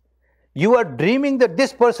dreams. You are dreaming that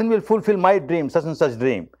this person will fulfill my dream, such and such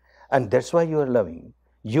dream. And that's why you are loving.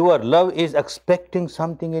 Your love is expecting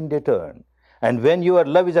something in return. And when your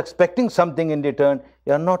love is expecting something in return,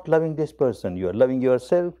 you are not loving this person. You are loving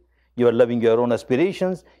yourself. You are loving your own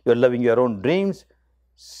aspirations. You are loving your own dreams.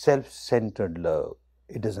 Self-centered love.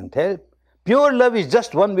 It doesn't help. Pure love is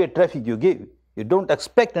just one-way traffic you give. You don't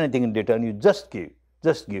expect anything in return. You just give.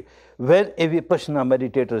 Just give. When a Vipassana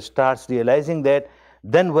meditator starts realizing that,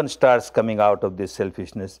 then one starts coming out of this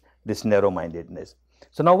selfishness, this narrow-mindedness.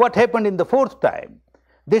 So now what happened in the 4th time?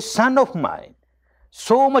 This son of mine,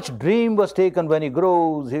 so much dream was taken when he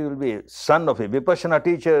grows, he will be son of a Vipassana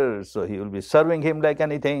teacher, so he will be serving him like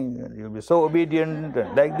anything, and he will be so obedient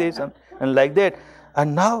and like this and like that.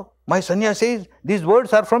 And now my sanya says, these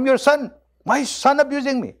words are from your son, my son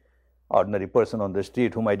abusing me. Ordinary person on the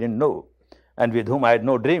street whom I didn't know and with whom I had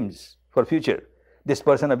no dreams for future. This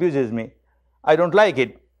person abuses me. I don't like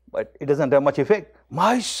it, but it doesn't have much effect.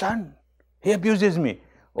 My son, he abuses me.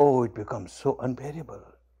 Oh, it becomes so unbearable.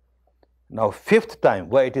 Now 5th time,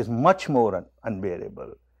 why it is much more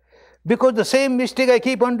unbearable? Because the same mistake I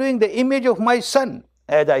keep on doing, the image of my son.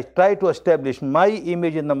 As I try to establish my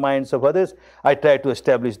image in the minds of others, I try to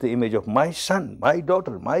establish the image of my son, my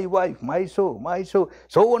daughter, my wife, my so,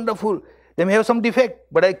 so wonderful. They may have some defect,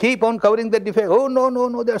 but I keep on covering that defect. Oh,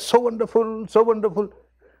 no, they are so wonderful, so wonderful.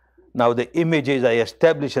 Now the images I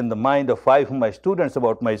established in the mind of 5 of my students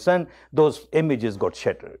about my son, those images got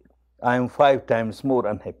shattered. I am 5 times more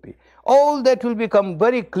unhappy. All that will become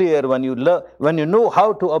very clear when you know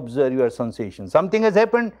how to observe your sensation. Something has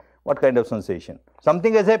happened, what kind of sensation?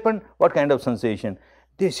 Something has happened, what kind of sensation?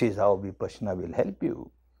 This is how Vipassana will help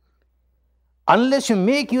you. Unless you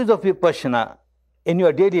make use of Vipassana in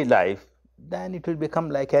your daily life, then it will become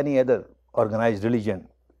like any other organized religion.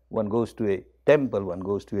 One goes to a temple, one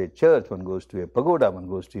goes to a church, one goes to a pagoda, one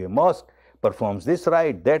goes to a mosque, performs this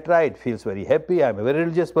rite, that rite, feels very happy, I'm a very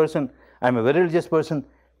religious person, I'm a very religious person.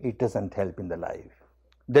 It doesn't help in the life.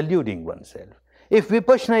 Deluding oneself. If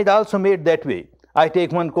Vipassana is also made that way, I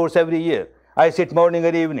take one course every year, I sit morning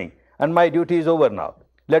and evening, and my duty is over now.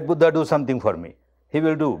 Let Buddha do something for me. He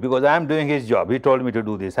will do, because I am doing his job. He told me to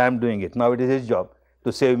do this, I am doing it. Now it is his job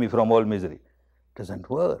to save me from all misery. It doesn't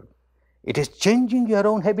work. It is changing your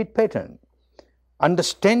own habit pattern.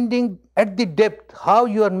 Understanding at the depth how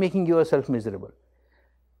you are making yourself miserable.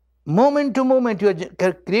 Moment to moment, you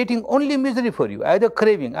are creating only misery for you, either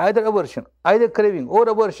craving, either aversion, either craving or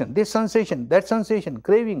aversion, this sensation, that sensation,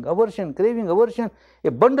 craving, aversion,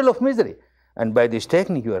 a bundle of misery. And by this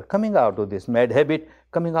technique, you are coming out of this mad habit,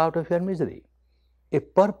 coming out of your misery. A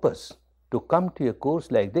purpose to come to a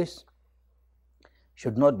course like this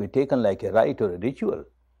should not be taken like a rite or a ritual.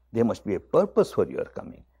 There must be a purpose for your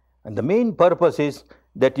coming. And the main purpose is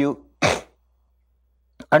that you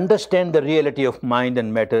understand the reality of mind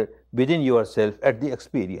and matter within yourself at the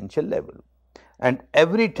experiential level. And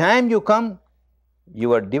every time you come,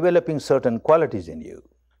 you are developing certain qualities in you.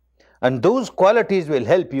 And those qualities will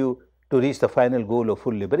help you to reach the final goal of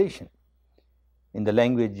full liberation. In the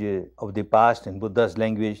language of the past, in Buddha's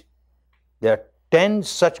language, there are 10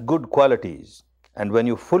 such good qualities. And when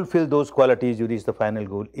you fulfill those qualities, you reach the final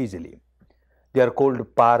goal easily. They are called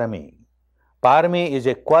parami. Parami is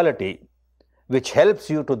a quality which helps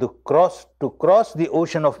you to cross the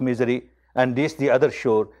ocean of misery and reach the other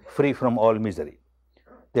shore free from all misery.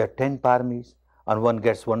 There are 10 paramis, and one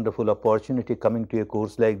gets wonderful opportunity coming to a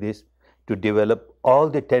course like this to develop all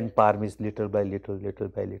the 10 paramis little by little,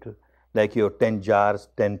 like your 10 jars,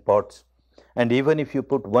 10 pots. And even if you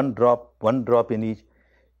put one drop in each,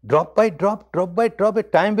 drop by drop, a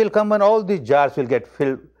time will come when all these jars will get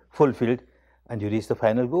fulfilled and you reach the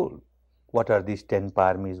final goal. What are these 10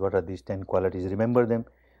 paramis? What are these 10 qualities? Remember them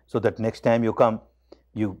so that next time you come,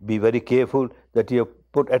 you be very careful that you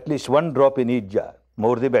put at least one drop in each jar.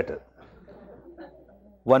 More the better.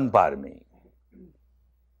 One parami.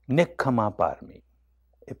 Nekkhamma parami.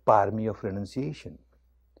 A parami of renunciation.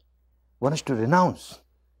 One has to renounce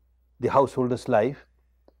the householder's life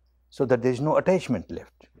so that there is no attachment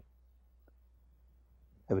left.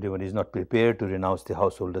 Everyone is not prepared to renounce the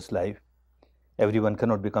householder's life. Everyone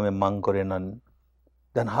cannot become a monk or a nun.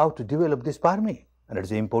 Then how to develop this parami? And it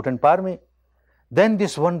is an important parami. Then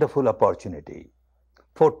this wonderful opportunity.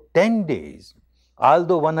 For 10 days,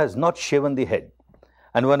 although one has not shaven the head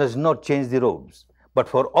and one has not changed the robes, but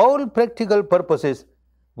for all practical purposes,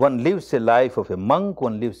 one lives a life of a monk,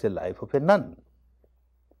 one lives a life of a nun.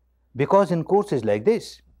 Because in courses like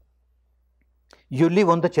this, you live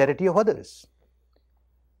on the charity of others.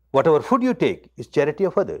 Whatever food you take is charity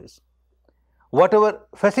of others. Whatever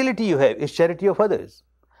facility you have is charity of others.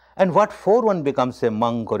 And what for one becomes a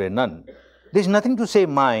monk or a nun? There is nothing to say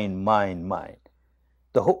mine.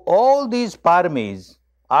 All these paramis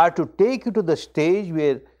are to take you to the stage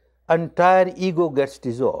where entire ego gets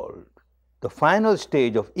dissolved. The final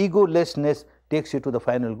stage of egolessness takes you to the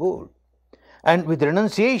final goal. And with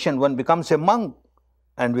renunciation, one becomes a monk,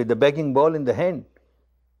 and with the begging bowl in the hand,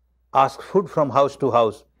 asks food from house to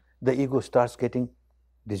house, the ego starts getting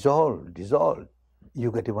dissolved.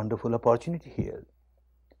 You get a wonderful opportunity here.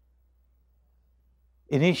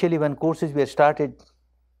 Initially, when courses were started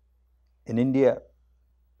in India,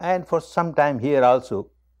 and for some time here also,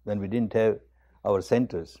 when we didn't have our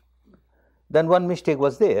centers, then one mistake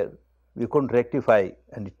was there. We couldn't rectify,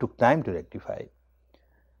 and it took time to rectify.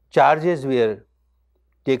 Charges were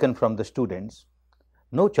taken from the students.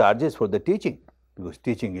 No charges for the teaching, because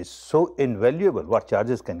teaching is so invaluable. What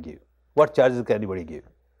charges can give? What charges can anybody give?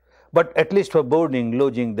 But at least for boarding,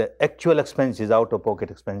 lodging, the actual expenses,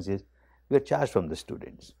 out-of-pocket expenses, were charged from the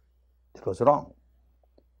students. That was wrong.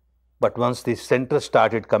 But once the centers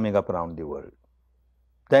started coming up around the world,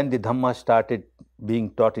 then the Dhamma started being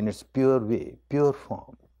taught in its pure way, pure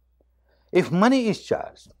form. If money is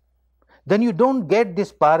charged, then you don't get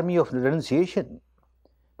this parami of renunciation,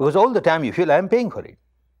 because all the time you feel, I am paying for it.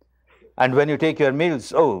 And when you take your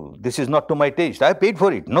meals, oh, this is not to my taste, I paid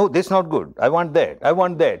for it. No, this is not good. I want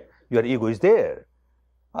that. Your ego is there.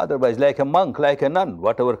 Otherwise, like a monk, like a nun,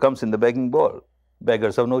 whatever comes in the begging bowl,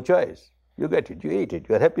 beggars have no choice. You get it, you eat it,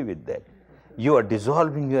 you are happy with that. You are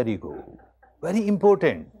dissolving your ego. Very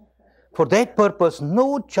important. For that purpose,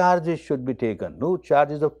 no charges should be taken, no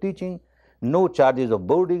charges of teaching, no charges of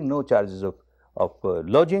boarding, no charges of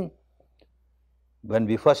lodging. When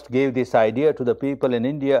we first gave this idea to the people in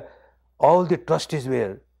India, all the trustees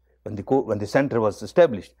were, when the center was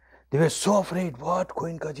established, they were so afraid. What,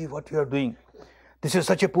 Goenka ji, what you are doing? This is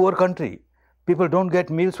such a poor country. People don't get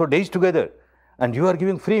meals for days together. And you are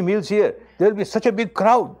giving free meals here. There will be such a big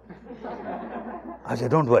crowd. I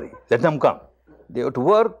said, don't worry, let them come. They have to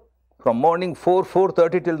work from morning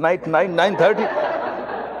 4:30 till night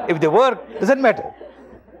 9:30. If they work, doesn't matter.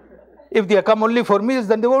 If they come only for meals,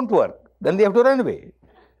 then they won't work. Then they have to run away.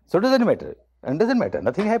 So it doesn't matter. And doesn't matter.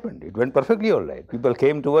 Nothing happened. It went perfectly all right. People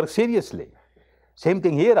came to work seriously. Same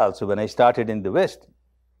thing here also when I started in the West.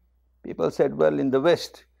 People said, well, in the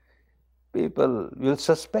West, people will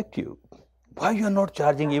suspect you. Why you are not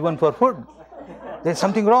charging even for food? There's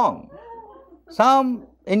something wrong. Some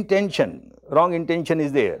intention, wrong intention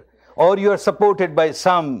is there. Or you are supported by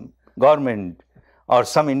some government or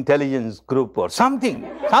some intelligence group or something.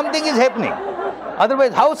 Something is happening.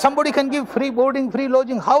 Otherwise, how somebody can give free boarding, free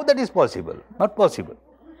lodging? How that is possible? Not possible.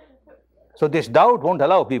 So this doubt won't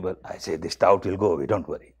allow people. I say this doubt will go away, don't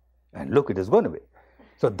worry. And look, it has gone away.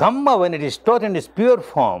 So Dhamma, when it is taught in its pure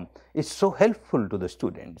form, is so helpful to the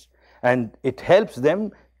students. And it helps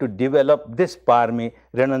them to develop this parami,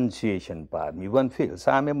 renunciation parami. One feels,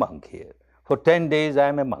 I am a monk here. For 10 days, I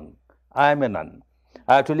am a monk. I am a nun.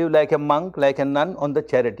 I have to live like a monk, like a nun, on the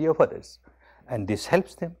charity of others. And this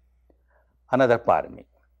helps them. Another parami,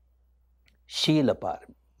 Shila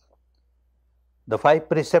parami. The 5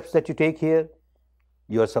 precepts that you take here,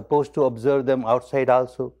 you are supposed to observe them outside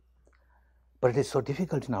also. But it is so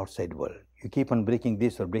difficult in outside world. You keep on breaking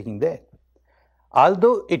this or breaking that.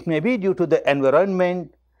 Although it may be due to the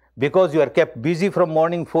environment, because you are kept busy from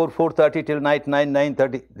morning 4:30 till night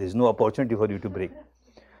 9:30, there is no opportunity for you to break.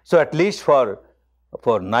 So at least for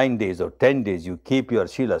 9 days or 10 days, you keep your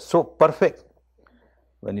Shila so perfect.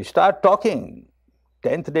 When you start talking,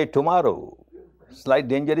 10th day tomorrow, slight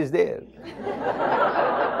danger is there.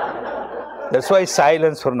 That's why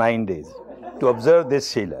silence for 9 days, to observe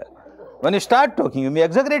this Shila. When you start talking, you may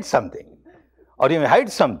exaggerate something, or you may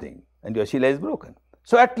hide something, and your Shila is broken.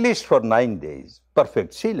 So at least for 9 days,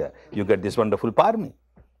 perfect Shila, you get this wonderful parami.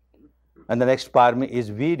 And the next parami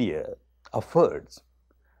is Virya, efforts.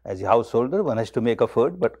 As a householder, one has to make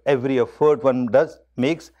effort, but every effort one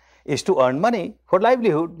makes is to earn money for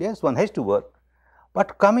livelihood. Yes, one has to work.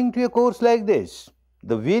 But coming to a course like this,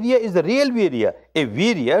 the Virya is the real Virya, a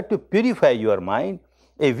Virya to purify your mind,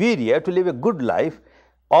 a Virya to live a good life.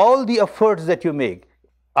 All the efforts that you make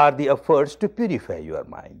are the efforts to purify your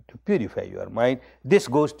mind, to purify your mind. This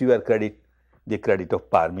goes to your credit, the credit of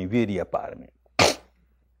parami, Virya parami.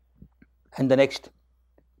 And the next,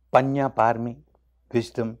 Panya parami,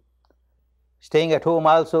 wisdom. Staying at home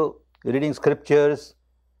also, reading scriptures,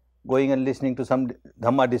 going and listening to some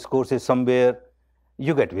Dhamma discourses somewhere,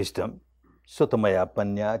 you get wisdom. Sutamaya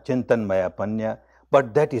panya, Chintanmaya panya.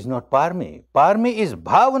 But that is not parami. Parami is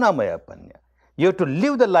Bhavanamaya panya. You have to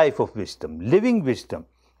live the life of wisdom, living wisdom.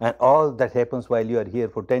 And all that happens while you are here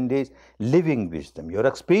for 10 days, living wisdom. You are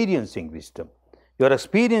experiencing wisdom. You are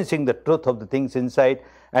experiencing the truth of the things inside,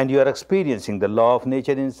 and you are experiencing the law of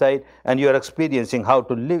nature inside, and you are experiencing how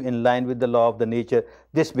to live in line with the law of the nature.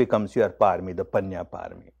 This becomes your parami, the Panya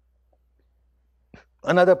parami.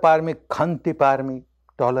 Another parami, Khanti parami,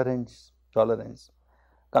 tolerance.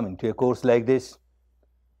 Coming to a course like this,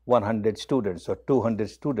 100 students or 200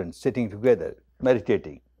 students sitting together,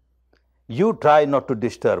 meditating. You try not to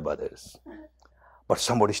disturb others, but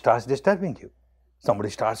somebody starts disturbing you. Somebody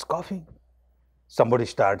starts coughing. Somebody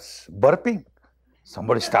starts burping.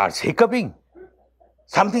 Somebody starts hiccuping.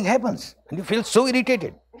 Something happens and you feel so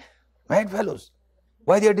irritated. Mad fellows,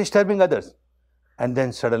 why they are disturbing others? And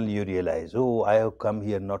then suddenly you realize, oh, I have come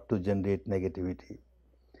here not to generate negativity.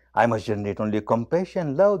 I must generate only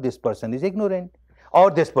compassion, love. This person is ignorant,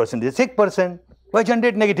 or this person is a sick person. Why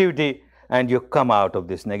generate negativity? And you come out of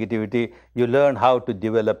this negativity. You learn how to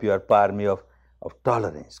develop your parami of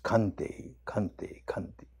tolerance, Khanti.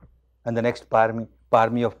 And the next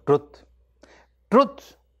parami of truth.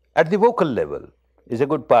 Truth at the vocal level is a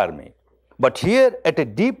good parami. But here at a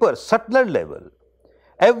deeper, subtler level,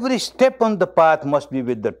 every step on the path must be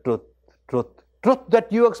with the truth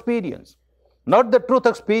that you experience. Not the truth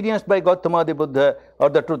experienced by Gautama the Buddha, or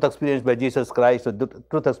the truth experienced by Jesus Christ, or the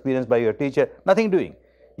truth experienced by your teacher. Nothing doing.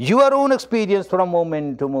 Your own experience from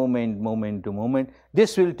moment to moment.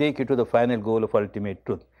 This will take you to the final goal of ultimate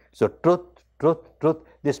truth. So truth.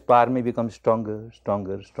 This parami becomes stronger.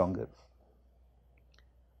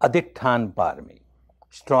 Aditthana parami,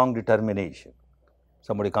 strong determination.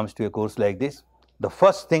 Somebody comes to a course like this, the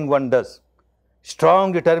first thing one does,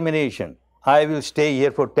 strong determination. I will stay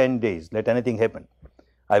here for 10 days, let anything happen.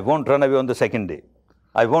 I won't run away on the second day.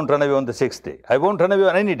 I won't run away on the sixth day. I won't run away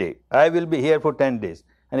on any day. I will be here for 10 days.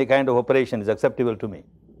 Any kind of operation is acceptable to me.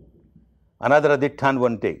 Another adhittan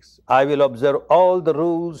one takes. I will observe all the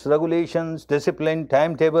rules, regulations, discipline,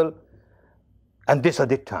 timetable, and this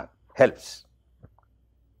adhittan helps.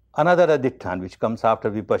 Another adhittan which comes after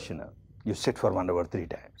Vipassana, you sit for 1 hour 3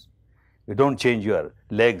 times. You don't change your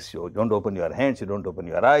legs, you don't open your hands, you don't open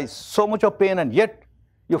your eyes, so much of pain, and yet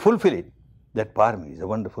you fulfill it. That parami is a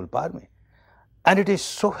wonderful parami. And it is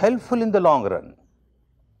so helpful in the long run.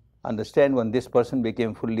 Understand, when this person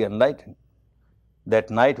became fully enlightened, that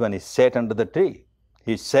night when he sat under the tree,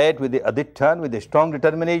 he sat with the adhittan, with a strong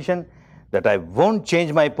determination that I won't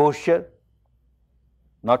change my posture,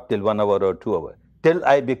 not till 1 hour or 2 hours, till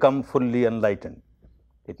I become fully enlightened.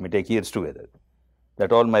 It may take years together,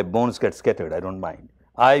 that all my bones get scattered, I don't mind.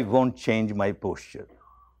 I won't change my posture.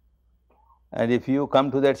 And if you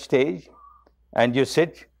come to that stage and you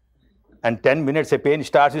sit, and 10 minutes a pain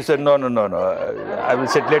starts, you say, no, I will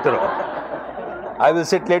sit later on. I will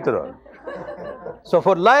sit later on. So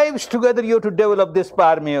for lives together, you have to develop this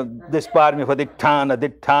parami for the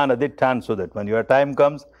adhittan, so that when your time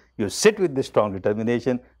comes, you sit with this strong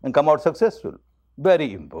determination and come out successful.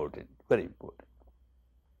 Very important, very important.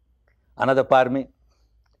 Another parami,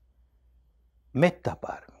 metta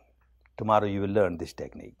parami. Tomorrow you will learn this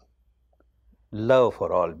technique. Love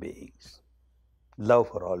for all beings. Love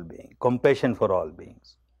for all beings, compassion for all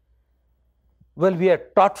beings. Well, we are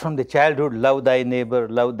taught from the childhood, love thy neighbor,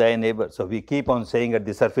 love thy neighbor. So we keep on saying at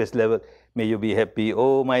the surface level, may you be happy,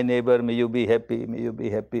 oh my neighbor, may you be happy, may you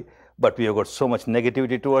be happy. But we have got so much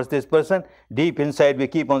negativity towards this person. Deep inside we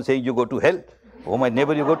keep on saying, you go to hell. Oh my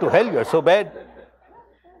neighbor, you go to hell, you are so bad.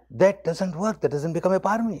 That doesn't work, that doesn't become a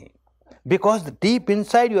parami. Because the deep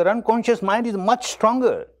inside your unconscious mind is much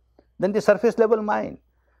stronger than the surface level mind.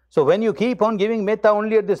 So when you keep on giving metta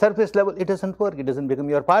only at the surface level, it doesn't work, it doesn't become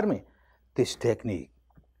your parami. This technique,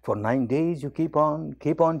 for 9 days you keep on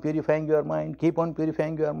purifying your mind, keep on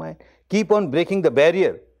purifying your mind, keep on breaking the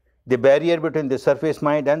barrier between the surface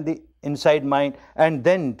mind and the inside mind, and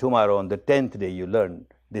then tomorrow on the 10th day you learn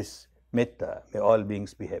this metta, may all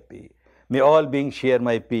beings be happy, may all beings share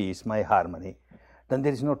my peace, my harmony. Then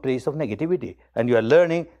there is no trace of negativity, and you are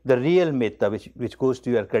learning the real metta which goes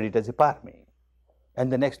to your credit as a parami. And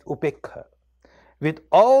the next, upekha. With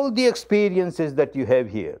all the experiences that you have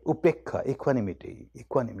here, upekha, equanimity,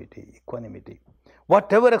 equanimity, equanimity.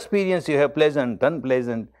 Whatever experience you have, pleasant,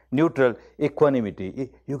 unpleasant, neutral, equanimity,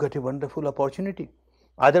 you get a wonderful opportunity.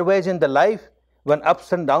 Otherwise in the life, when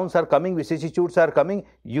ups and downs are coming, vicissitudes are coming,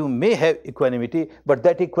 you may have equanimity, but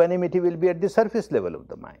that equanimity will be at the surface level of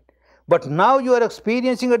the mind. But now you are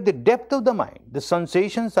experiencing at the depth of the mind. The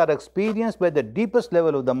sensations are experienced by the deepest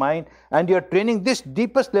level of the mind, and you are training this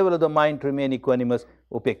deepest level of the mind to remain equanimous.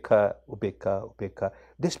 Upekha, upekha, upekha.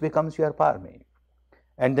 This becomes your parami.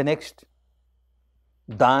 And the next,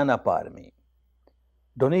 dana parami,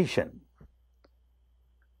 donation.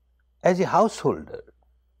 As a householder,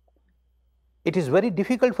 it is very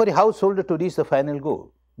difficult for a householder to reach the final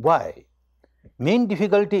goal. Why? Main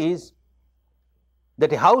difficulty is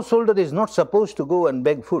that a householder is not supposed to go and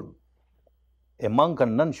beg food. A monk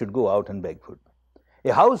and nun should go out and beg food.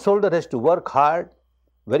 A householder has to work hard,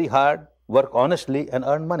 very hard, work honestly and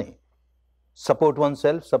earn money. Support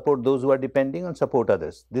oneself, support those who are depending, and support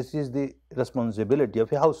others. This is the responsibility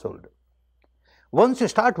of a householder. Once you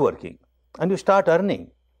start working and you start earning,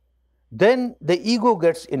 then the ego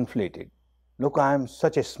gets inflated. Look, I am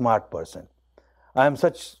such a smart person. I am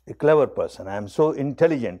such a clever person. I am so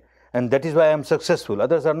intelligent. And that is why I am successful.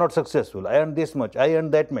 Others are not successful. I earn this much, I earn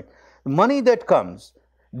that much. Money that comes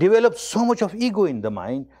develops so much of ego in the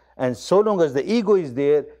mind, and so long as the ego is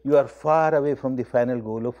there, you are far away from the final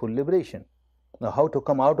goal of full liberation. Now, how to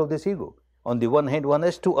come out of this ego? On the one hand, one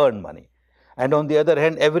has to earn money. And on the other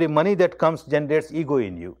hand, every money that comes generates ego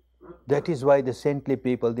in you. That is why the saintly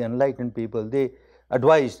people, the enlightened people, they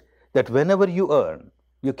advise that whenever you earn,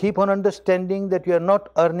 you keep on understanding that you are not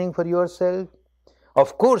earning for yourself.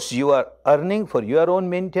 Of course, you are earning for your own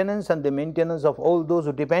maintenance and the maintenance of all those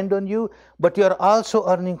who depend on you, but you are also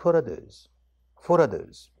earning for others,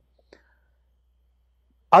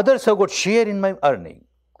 Others have got share in my earning.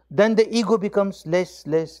 Then the ego becomes less.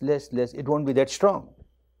 It won't be that strong.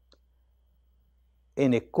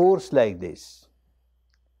 In a course like this,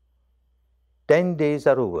 10 days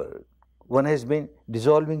are over. One has been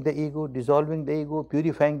dissolving the ego,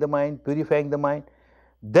 purifying the mind.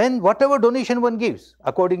 Then whatever donation one gives,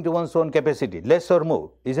 according to one's own capacity, less or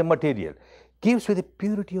more, is a material. gives with a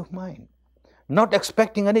purity of mind, not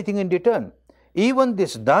expecting anything in return. Even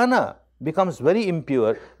this dana becomes very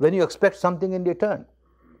impure when you expect something in return.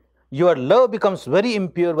 Your love becomes very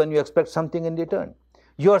impure when you expect something in return.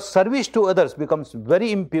 Your service to others becomes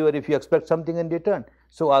very impure if you expect something in return.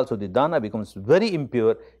 So also the dana becomes very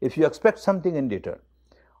impure if you expect something in return.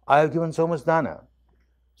 I have given so much dana,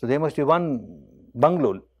 so there must be one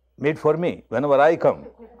bungalow made for me. Whenever I come,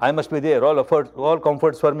 I must be there, all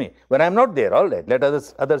comforts for me. When I am not there, all right, let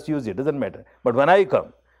others use it, doesn't matter. But when I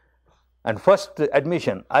come, and first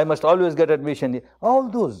admission, I must always get admission. All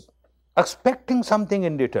those expecting something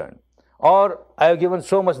in return. Or I have given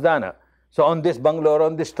so much dana, so on this bungalow or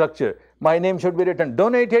on this structure, my name should be written,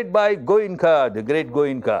 donated by Goenka, the great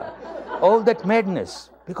Goenka. All that madness,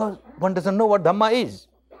 because one doesn't know what Dhamma is.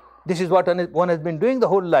 This is what one has been doing the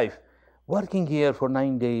whole life. Working here for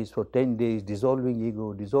 9 days, for 10 days, dissolving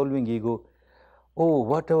ego, dissolving ego. Oh,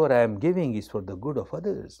 whatever I am giving is for the good of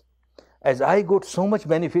others. As I got so much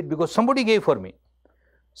benefit because somebody gave for me.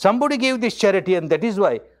 Somebody gave this charity, and that is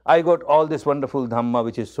why I got all this wonderful Dhamma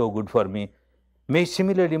which is so good for me. May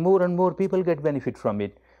similarly more and more people get benefit from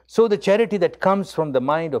it. So the charity that comes from the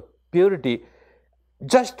mind of purity,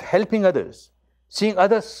 just helping others, seeing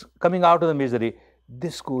others coming out of the misery,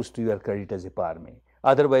 this goes to your credit as a parami.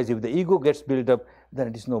 Otherwise, if the ego gets built up, then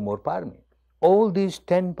it is no more parami. All these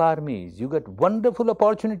 10 paramis, you get wonderful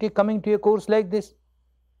opportunity coming to a course like this.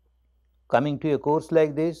 Coming to a course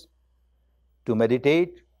like this, to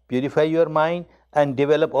meditate, purify your mind, and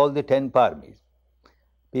develop all the 10 paramis.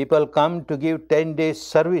 People come to give 10 days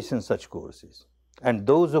service in such courses. And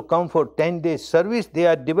those who come for 10 days service, they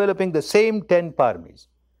are developing the same 10 paramis.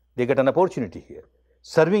 They get an opportunity here,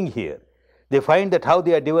 serving here. They find that how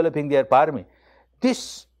they are developing their parami.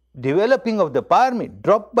 This developing of the parami,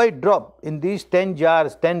 drop by drop, in these 10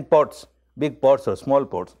 jars, 10 pots, big pots or small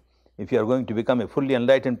pots. If you are going to become a fully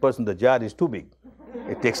enlightened person, the jar is too big.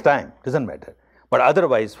 It takes time, doesn't matter. But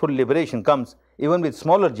otherwise, full liberation comes even with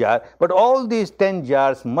smaller jar. But all these 10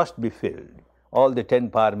 jars must be filled. All the 10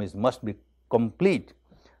 paramis must be complete.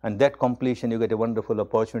 And that completion, you get a wonderful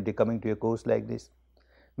opportunity coming to a course like this.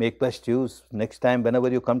 Make best use. Next time, whenever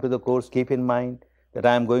you come to the course, keep in mind that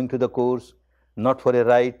I am going to the course not for a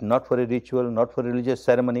rite, not for a ritual, not for a religious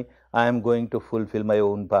ceremony. I am going to fulfill my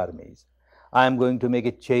own paramis. I am going to make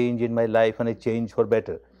a change in my life, and a change for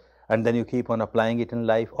better. And then you keep on applying it in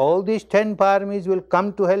life. All these 10 paramis will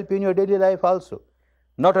come to help you in your daily life also.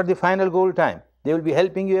 Not at the final goal time. They will be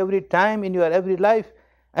helping you every time in your every life.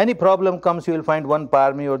 Any problem comes, you will find one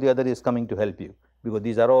parami or the other is coming to help you. Because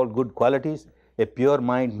these are all good qualities. A pure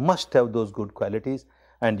mind must have those good qualities.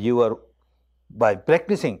 And you are, by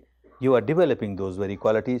practicing, you are developing those very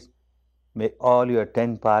qualities. May all your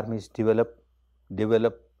 10 paramis develop,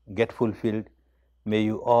 get fulfilled. May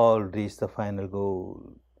you all reach the final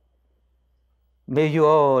goal. May you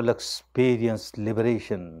all experience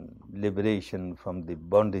liberation, liberation from the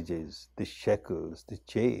bondages, the shackles, the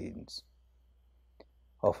chains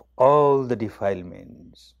of all the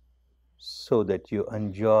defilements, so that you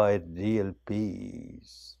enjoy real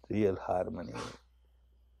peace, real harmony,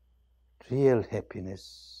 real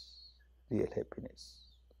happiness, real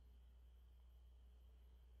happiness.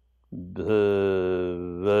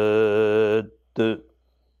 Bhavat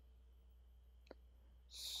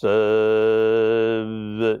Sav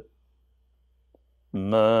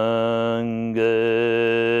Mangalang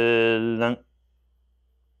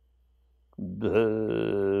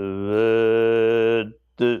Bhavat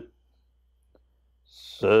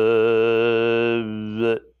Sav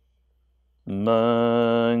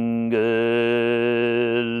Mangalang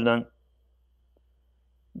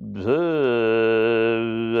Bhavat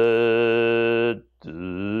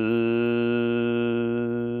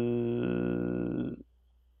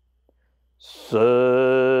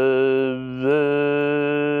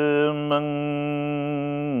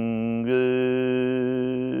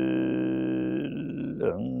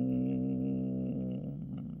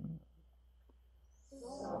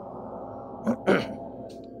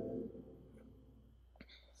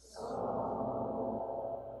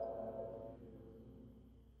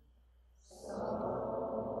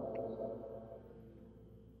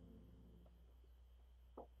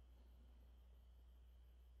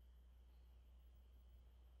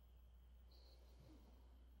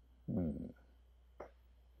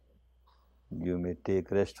You may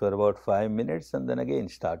take rest for about 5 minutes and then again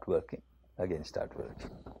start working.